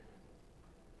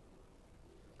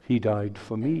 He died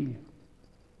for me.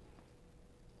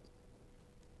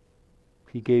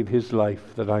 He gave his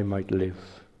life that I might live.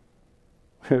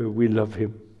 We love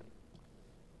him.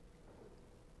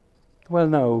 Well,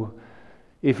 now,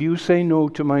 if you say no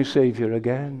to my Savior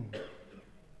again,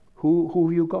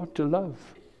 who you got to love?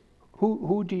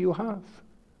 Who do you have?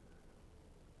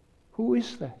 Who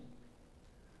is there?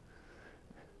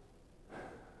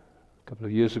 A couple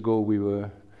of years ago,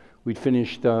 we'd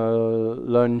finished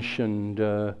lunch, and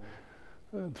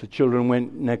the children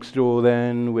went next door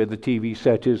then, where the TV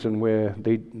set is and where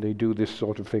they do this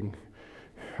sort of thing.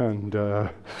 And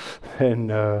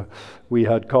then we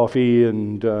had coffee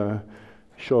and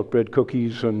shortbread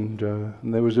cookies, and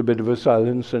there was a bit of a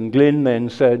silence. And Glyn then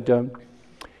said,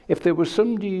 if there was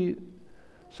somebody,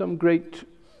 some great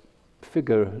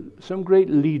figure, some great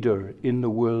leader in the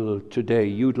world today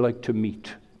you'd like to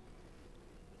meet,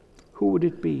 who would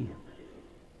it be?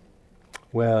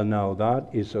 Well, now that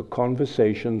is a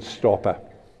conversation stopper.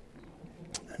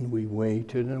 And we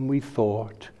waited and we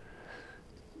thought,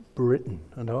 Britain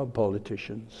and our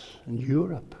politicians, and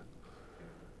Europe,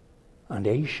 and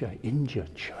Asia, India,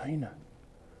 China,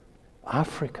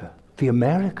 Africa, the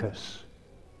Americas.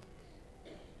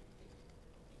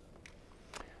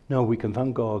 Now we can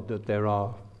thank God that there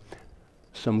are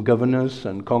some governors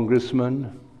and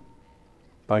congressmen,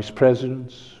 vice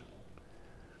presidents,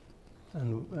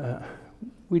 and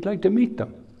we'd like to meet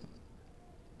them.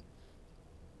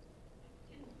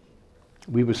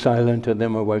 We were silent, and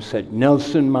then my wife said,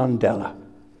 Nelson Mandela.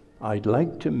 I'd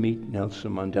like to meet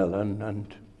Nelson Mandela.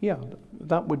 And yeah,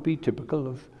 that would be typical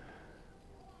of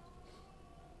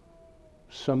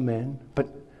some men. But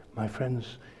my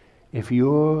friends, if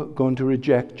you're going to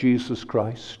reject Jesus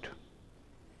Christ,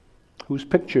 whose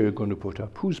picture are you going to put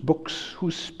up? Whose books?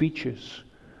 Whose speeches?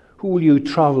 Who will you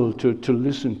travel to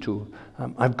listen to?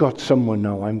 I've got someone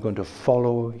now. I'm going to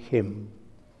follow him.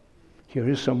 Here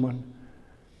is someone.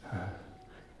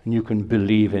 And you can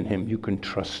believe in him. You can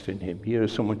trust in him. Here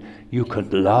is someone you can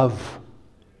love.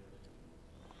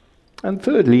 And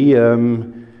thirdly,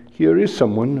 here is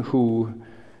someone who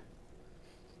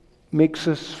makes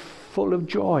us full of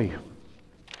joy.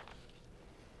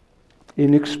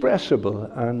 Inexpressible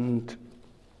and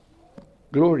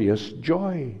glorious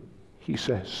joy, he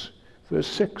says. Verse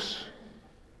 6.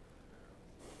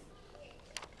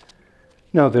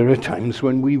 Now, there are times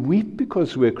when we weep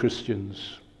because we're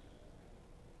Christians.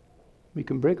 We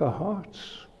can break our hearts.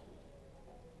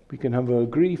 We can have a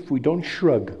grief. We don't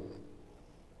shrug.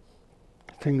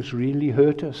 Things really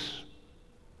hurt us.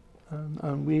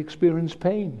 And we experience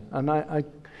pain. And I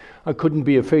couldn't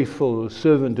be a faithful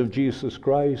servant of Jesus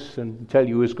Christ and tell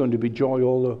you it's going to be joy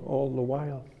all the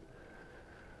while.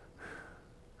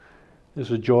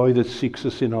 There's a joy that seeks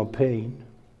us in our pain.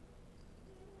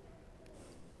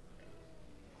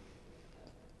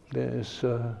 There's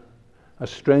a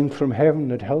strength from heaven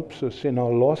that helps us in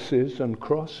our losses and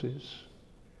crosses.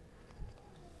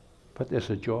 But there's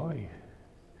a joy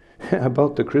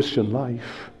about the Christian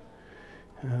life.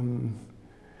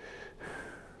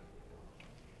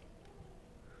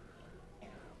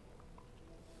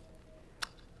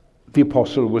 The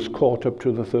apostle was caught up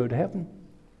to the third heaven.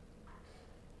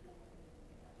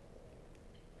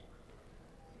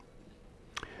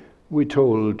 We're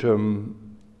told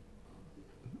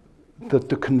that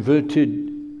the converted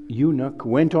eunuch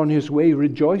went on his way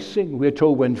rejoicing. We're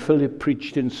told when Philip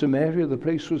preached in Samaria, the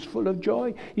place was full of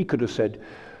joy. He could have said,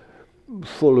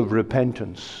 full of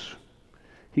repentance.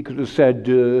 He could have said,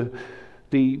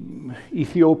 the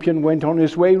Ethiopian went on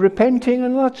his way repenting,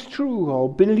 and that's true,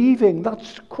 or believing,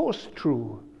 that's of course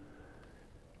true.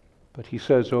 But he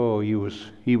says, oh, he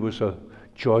was a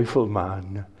joyful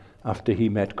man after he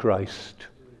met Christ.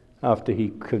 After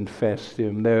he confessed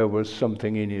him, there was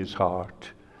something in his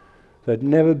heart that had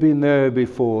never been there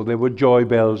before. There were joy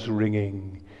bells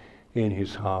ringing in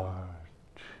his heart.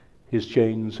 His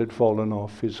chains had fallen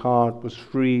off. His heart was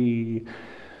free.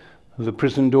 The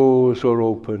prison doors were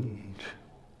opened.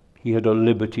 He had a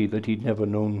liberty that he'd never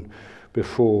known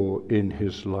before in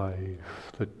his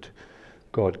life, that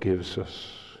God gives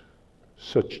us.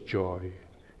 Such joy.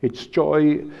 It's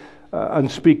joy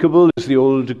unspeakable is the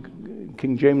old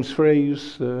King James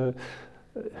phrase,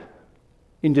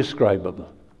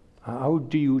 indescribable. How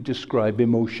do you describe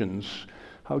emotions?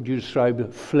 How do you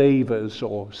describe flavors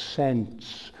or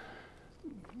scents?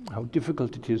 How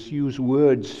difficult it is to use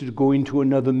words to go into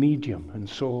another medium. And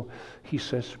so he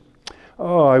says,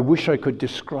 oh, I wish I could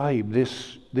describe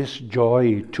this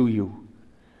joy to you.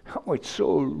 Oh, it's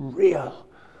so real.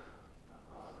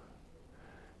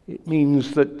 It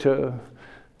means that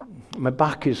my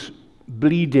back is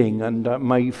bleeding and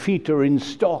my feet are in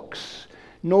stocks,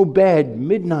 no bed,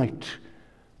 midnight,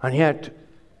 and yet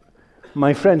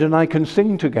my friend and I can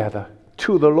sing together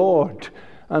to the Lord,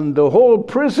 and the whole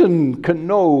prison can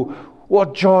know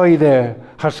what joy there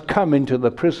has come into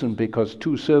the prison because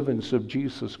two servants of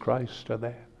Jesus Christ are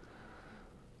there.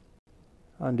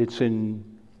 And it's in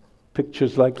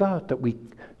pictures like that we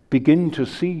begin to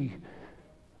see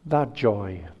that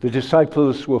joy. The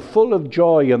disciples were full of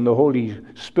joy in the Holy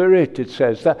Spirit, it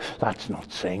says. That's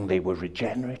not saying they were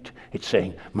regenerate. It's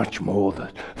saying much more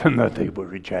than that they were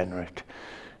regenerate.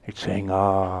 It's saying,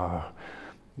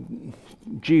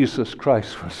 Jesus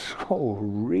Christ was so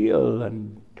real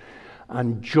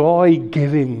and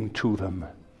joy-giving to them.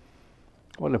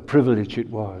 What a privilege it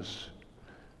was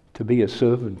to be a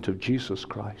servant of Jesus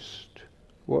Christ.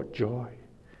 What joy.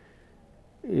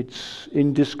 It's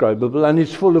indescribable and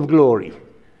it's full of glory.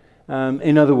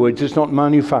 In other words, it's not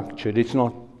manufactured. It's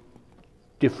not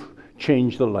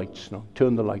change the lights, no,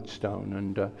 turn the lights down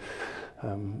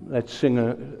and let's sing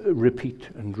repeat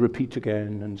and repeat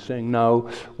again and sing, now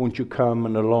won't you come,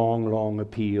 and a long, long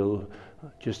appeal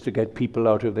just to get people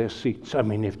out of their seats. I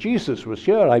mean, if Jesus was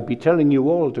here, I'd be telling you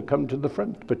all to come to the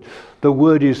front, but the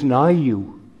word is nigh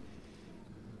you.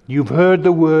 You've heard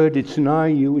the word, it's nigh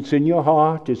you, it's in your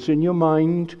heart, it's in your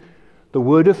mind. The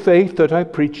word of faith that I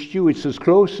preached you, it's as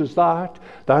close as that.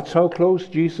 That's how close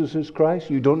Jesus is Christ.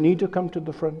 You don't need to come to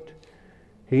the front.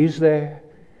 He's there.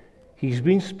 He's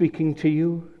been speaking to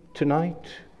you tonight.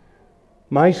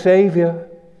 My Savior,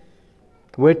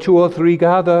 where two or three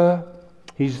gather,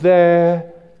 He's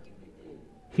there.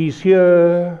 He's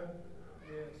here.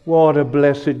 What a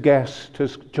blessed guest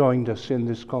has joined us in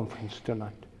this conference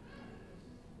tonight.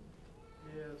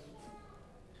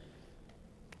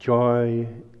 Joy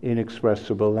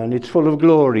inexpressible, and it's full of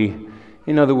glory.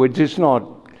 In other words, it's not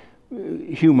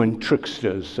human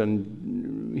tricksters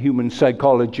and human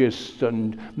psychologists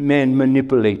and men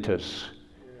manipulators.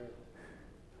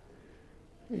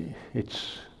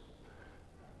 It's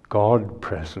God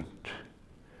present.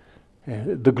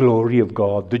 The glory of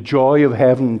God, the joy of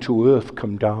heaven to earth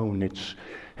come down.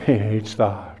 It's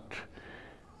that.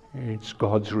 It's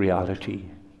God's reality.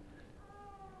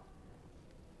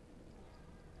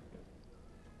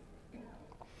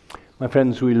 My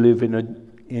friends, we live in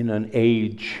an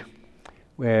age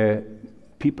where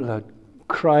people are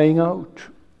crying out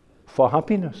for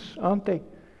happiness, aren't they?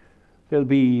 There'll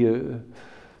be, on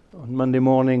Monday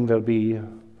morning, there'll be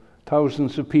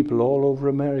thousands of people all over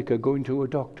America going to a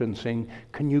doctor and saying,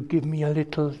 "Can you give me a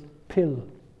little pill?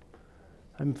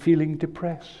 I'm feeling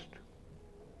depressed."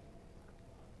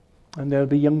 And there'll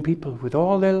be young people with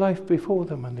all their life before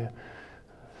them, and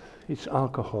it's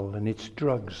alcohol and it's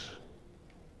drugs.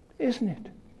 Isn't it?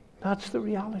 That's the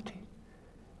reality.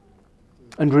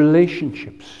 And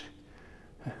relationships.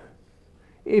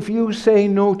 If you say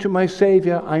no to my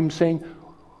Savior, I'm saying,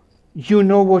 you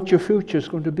know what your future is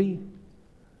going to be.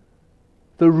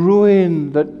 The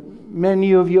ruin that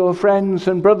many of your friends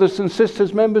and brothers and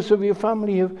sisters, members of your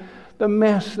family, have, the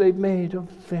mess they've made of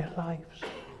their lives.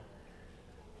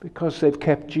 Because they've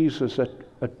kept Jesus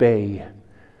at bay,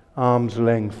 arm's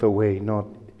length away, not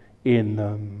in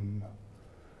them.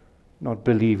 Not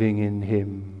believing in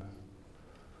Him.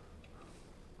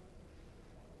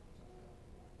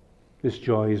 This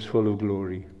joy is full of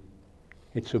glory.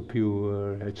 It's a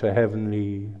pure, it's a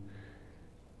heavenly,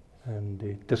 and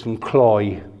it doesn't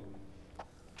cloy.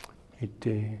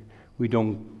 We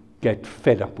don't get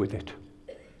fed up with it.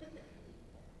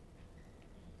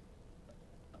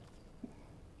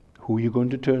 Who are you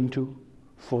going to turn to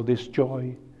for this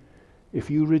joy? If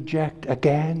you reject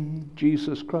again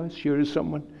Jesus Christ, here is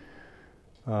someone.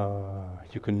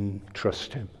 You can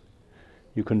trust Him.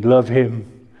 You can love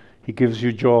Him. He gives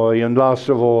you joy. And last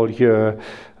of all here,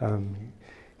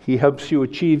 He helps you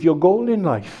achieve your goal in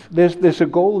life. There's a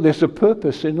goal, there's a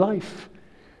purpose in life.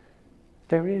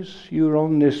 There is. You're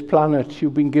on this planet.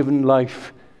 You've been given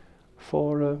life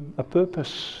for a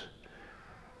purpose.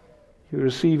 You're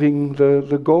receiving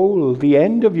the goal, the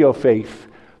end of your faith,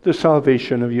 the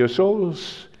salvation of your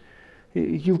souls.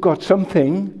 You've got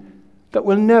something that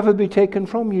will never be taken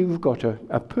from you. You've got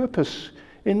a purpose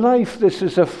in life. This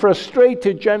is a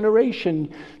frustrated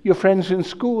generation. Your friends in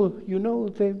school, you know,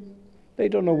 they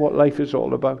don't know what life is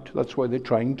all about. That's why they're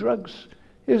trying drugs,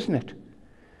 isn't it?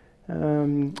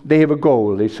 They have a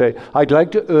goal. They say, I'd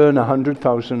like to earn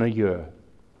 100,000 a year.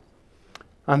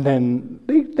 And then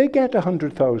they get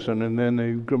 100,000, and then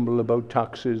they grumble about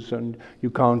taxes, and you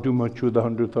can't do much with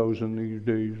 100,000 these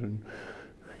days. And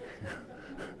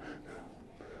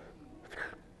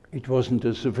it wasn't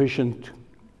a sufficient,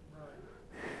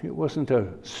 it wasn't a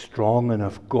strong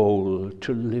enough goal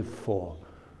to live for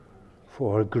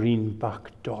a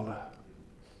greenback dollar.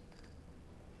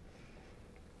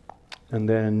 And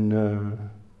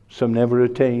then some never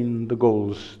attain the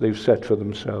goals they've set for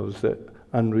themselves. They're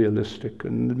unrealistic,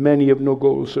 and many have no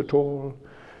goals at all.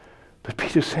 But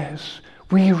Peter says,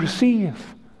 we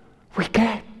receive, we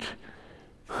get.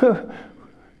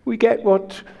 We get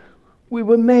what we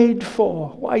were made for,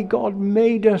 why God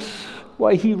made us,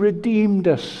 why He redeemed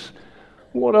us,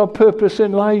 what our purpose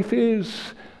in life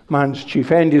is. Man's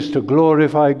chief end is to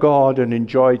glorify God and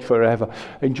enjoy it forever,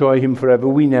 enjoy Him forever.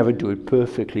 We never do it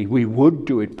perfectly. We would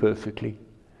do it perfectly.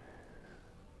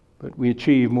 But we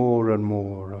achieve more and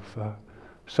more of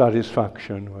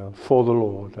satisfaction. Well, for the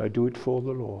Lord. I do it for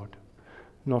the Lord,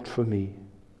 not for me.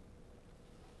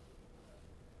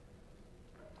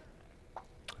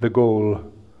 The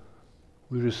goal.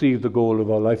 We receive the goal of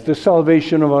our life, the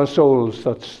salvation of our souls.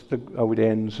 That's how it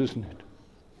ends, isn't it?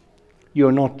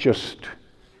 You're not just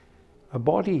a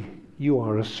body, you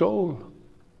are a soul,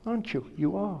 aren't you?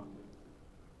 You are.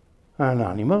 An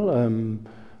animal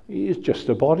is just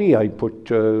a body. I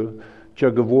put a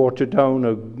jug of water down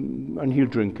and he'll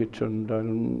drink it, and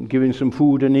I'll give him some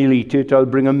food and he'll eat it. I'll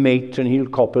bring a mate and he'll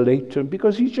copulate,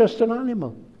 because he's just an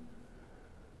animal.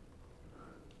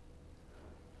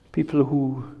 People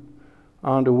who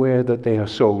aren't aware that they are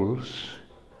souls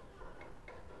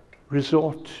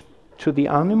resort to the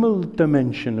animal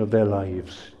dimension of their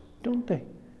lives, don't they?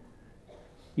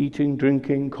 Eating,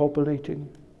 drinking, copulating.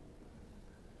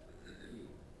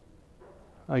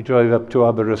 I drive up to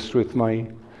Aberystwyth with my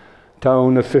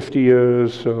down a 50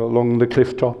 years along the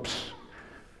cliff tops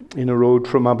in a road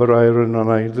from Aberaeron,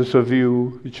 and there's a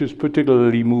view which is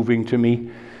particularly moving to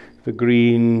me. The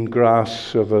green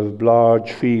grass of a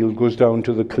large field goes down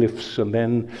to the cliffs, and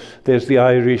then there's the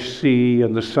Irish Sea,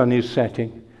 and the sun is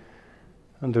setting,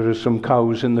 and there are some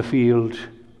cows in the field.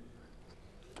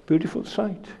 Beautiful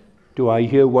sight. Do I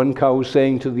hear one cow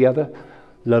saying to the other,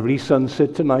 "Lovely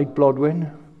sunset tonight,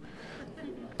 Blodwen"?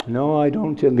 No, I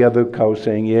don't. And the other cow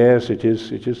saying, "Yes, it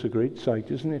is a great sight,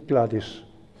 isn't it, Gladys?"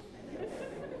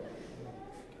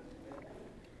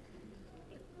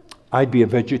 I'd be a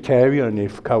vegetarian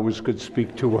if cows could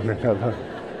speak to one another.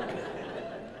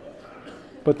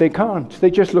 But they can't.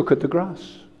 They just look at the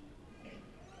grass.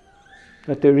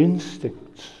 At their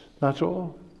instincts. That's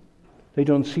all. They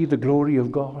don't see the glory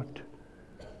of God.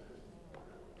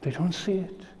 They don't see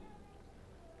it.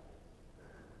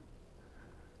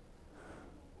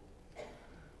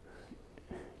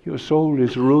 Your soul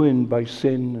is ruined by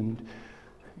sin, and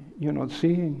you're not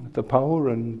seeing the power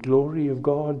and glory of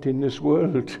God in this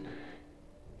world.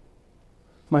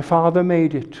 My Father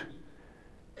made it.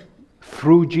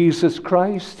 Through Jesus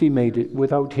Christ He made it.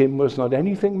 Without Him was not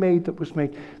anything made that was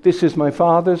made. This is my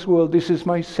Father's world. This is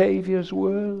my Saviour's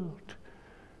world.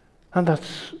 And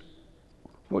that's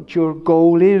what your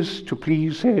goal is, to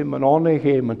please Him and honor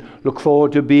Him and look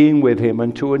forward to being with Him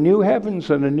and to a new heavens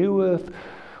and a new earth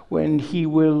when He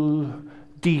will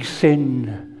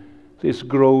de-sin this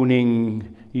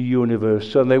groaning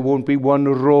universe, and there won't be one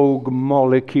rogue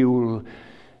molecule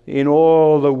in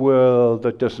all the world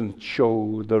that doesn't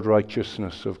show the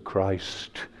righteousness of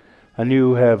Christ. A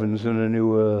new heavens and a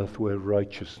new earth where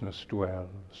righteousness dwells.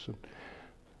 And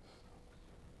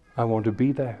I want to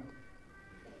be there.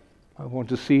 I want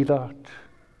to see that.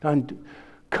 And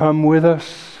come with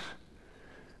us.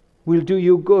 We'll do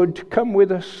you good. Come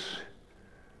with us.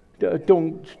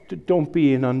 Don't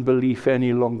be in unbelief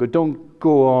any longer. Don't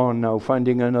go on now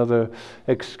finding another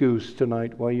excuse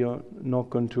tonight why you're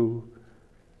not going to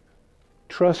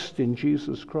trust in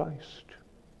Jesus Christ.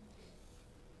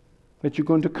 That you're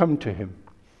going to come to Him.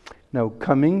 Now,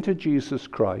 coming to Jesus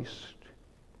Christ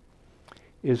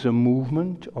is a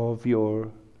movement of your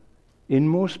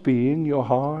inmost being, your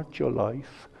heart, your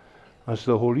life, as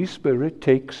the Holy Spirit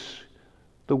takes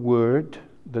the word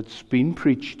that's been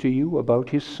preached to you about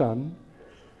His Son,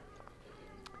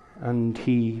 and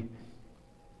He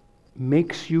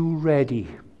makes you ready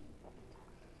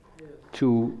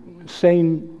to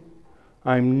say,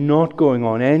 "I'm not going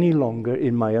on any longer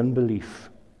in my unbelief.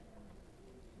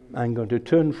 I'm going to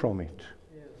turn from it.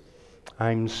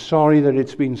 I'm sorry that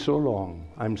it's been so long.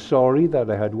 I'm sorry that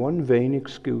I had one vain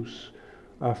excuse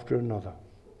after another.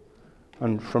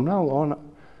 And from now on,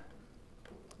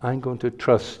 I'm going to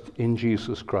trust in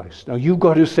Jesus Christ." Now, you've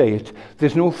got to say it.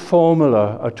 There's no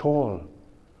formula at all.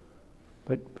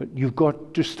 But you've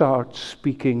got to start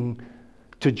speaking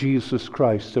to Jesus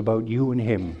Christ about you and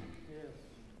Him.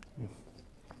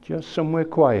 Just somewhere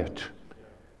quiet.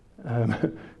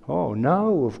 Now,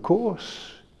 of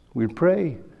course, we'll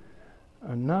pray.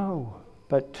 And now,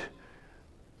 but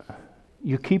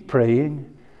you keep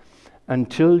praying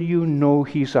until you know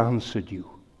He's answered you.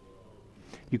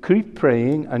 You keep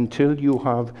praying until you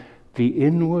have the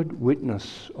inward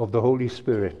witness of the Holy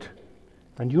Spirit.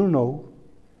 And you'll know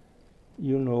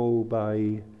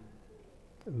by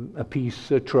a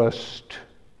peace, a trust,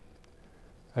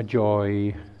 a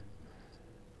joy,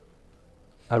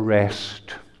 a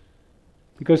rest.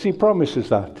 Because He promises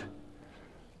that.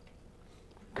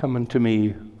 "Come unto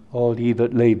me, all ye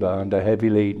that labor and are heavy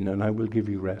laden, and I will give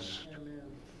you rest." Amen.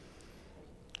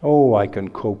 Oh, I can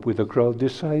cope with a crowd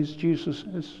this size, Jesus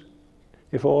says.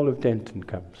 If all of Denton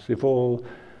comes, if all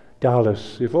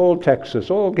Dallas, if all Texas,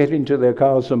 all get into their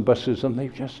cars and buses, and they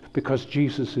just, because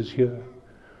Jesus is here,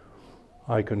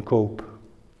 I can cope.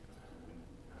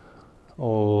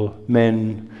 All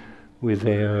men with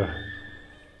their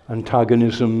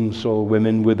antagonisms, all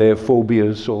women with their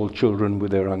phobias, all children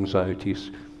with their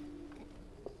anxieties.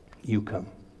 You come.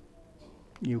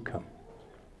 You come.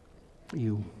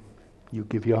 You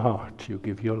give your heart. You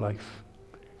give your life.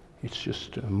 It's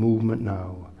just a movement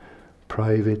now,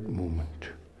 private movement.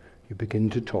 You begin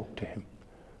to talk to Him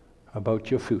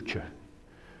about your future.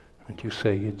 And you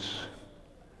say it's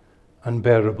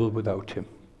unbearable without Him.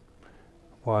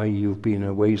 Why you've been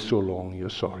away so long, you're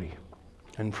sorry.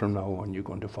 And from now on, you're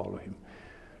going to follow Him.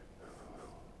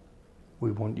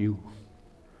 We want you.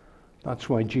 That's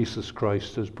why Jesus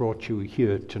Christ has brought you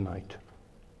here tonight.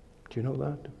 Do you know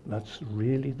that? That's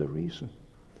really the reason.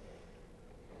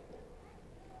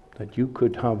 That you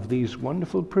could have these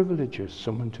wonderful privileges,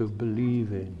 someone to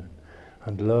believe in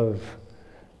and love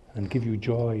and give you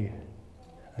joy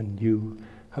and you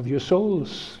have your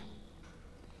souls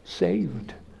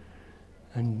saved,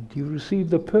 and you receive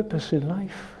the purpose in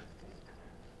life.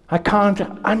 I can't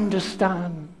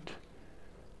understand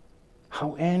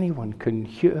how anyone can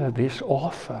hear this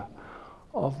offer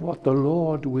of what the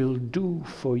Lord will do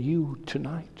for you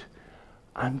tonight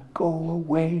and go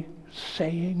away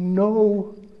saying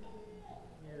no.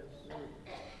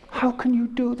 How can you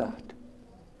do that?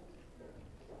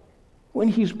 When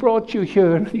He's brought you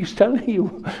here and He's telling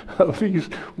you of these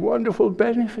wonderful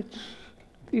benefits,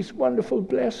 these wonderful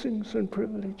blessings and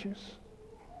privileges.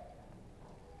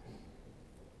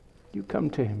 You come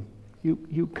to Him.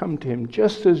 You come to Him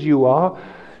just as you are,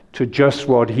 to just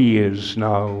what He is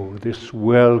now, this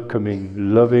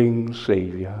welcoming, loving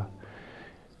Savior.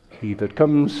 He that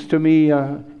comes to me,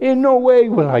 in no way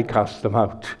will I cast them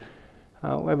out.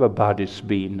 However bad it's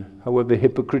been, however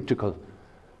hypocritical.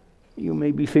 You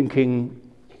may be thinking,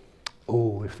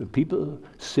 oh, if the people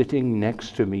sitting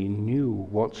next to me knew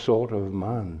what sort of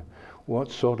man,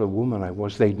 what sort of woman I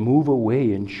was, they'd move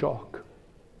away in shock.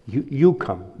 You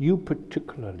come, you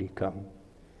particularly come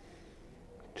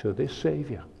to this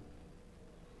Savior,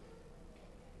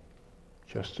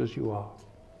 just as you are.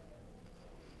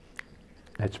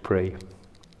 Let's pray.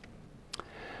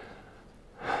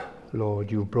 Lord,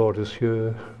 you brought us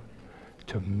here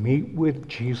to meet with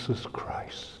Jesus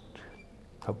Christ.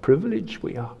 How privileged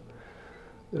we are.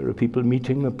 There are people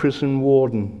meeting a prison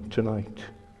warden tonight.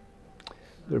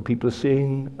 There are people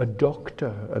seeing a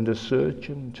doctor and a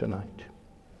surgeon tonight.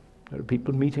 There are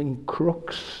people meeting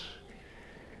crooks.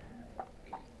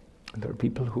 There are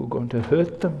people who are going to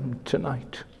hurt them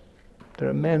tonight. There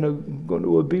are men who are going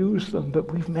to abuse them,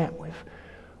 but we've met with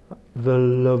the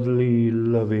lovely,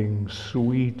 loving,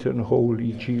 sweet and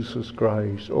holy Jesus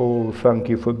Christ. Oh, thank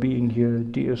you for being here,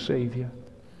 dear Savior.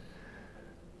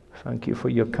 Thank you for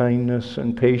your kindness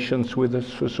and patience with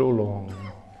us for so long.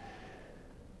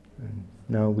 And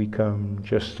now we come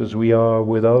just as we are,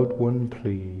 without one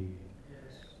plea,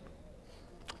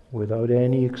 without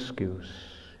any excuse.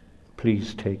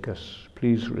 Please take us.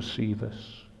 Please receive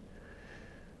us.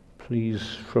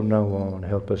 Please, from now on,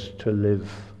 help us to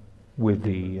live with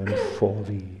Thee and for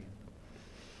Thee.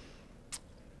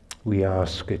 We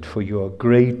ask it for your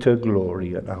greater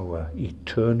glory and our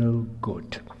eternal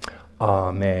good.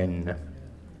 Amen.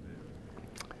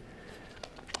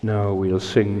 Now we'll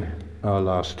sing our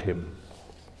last hymn.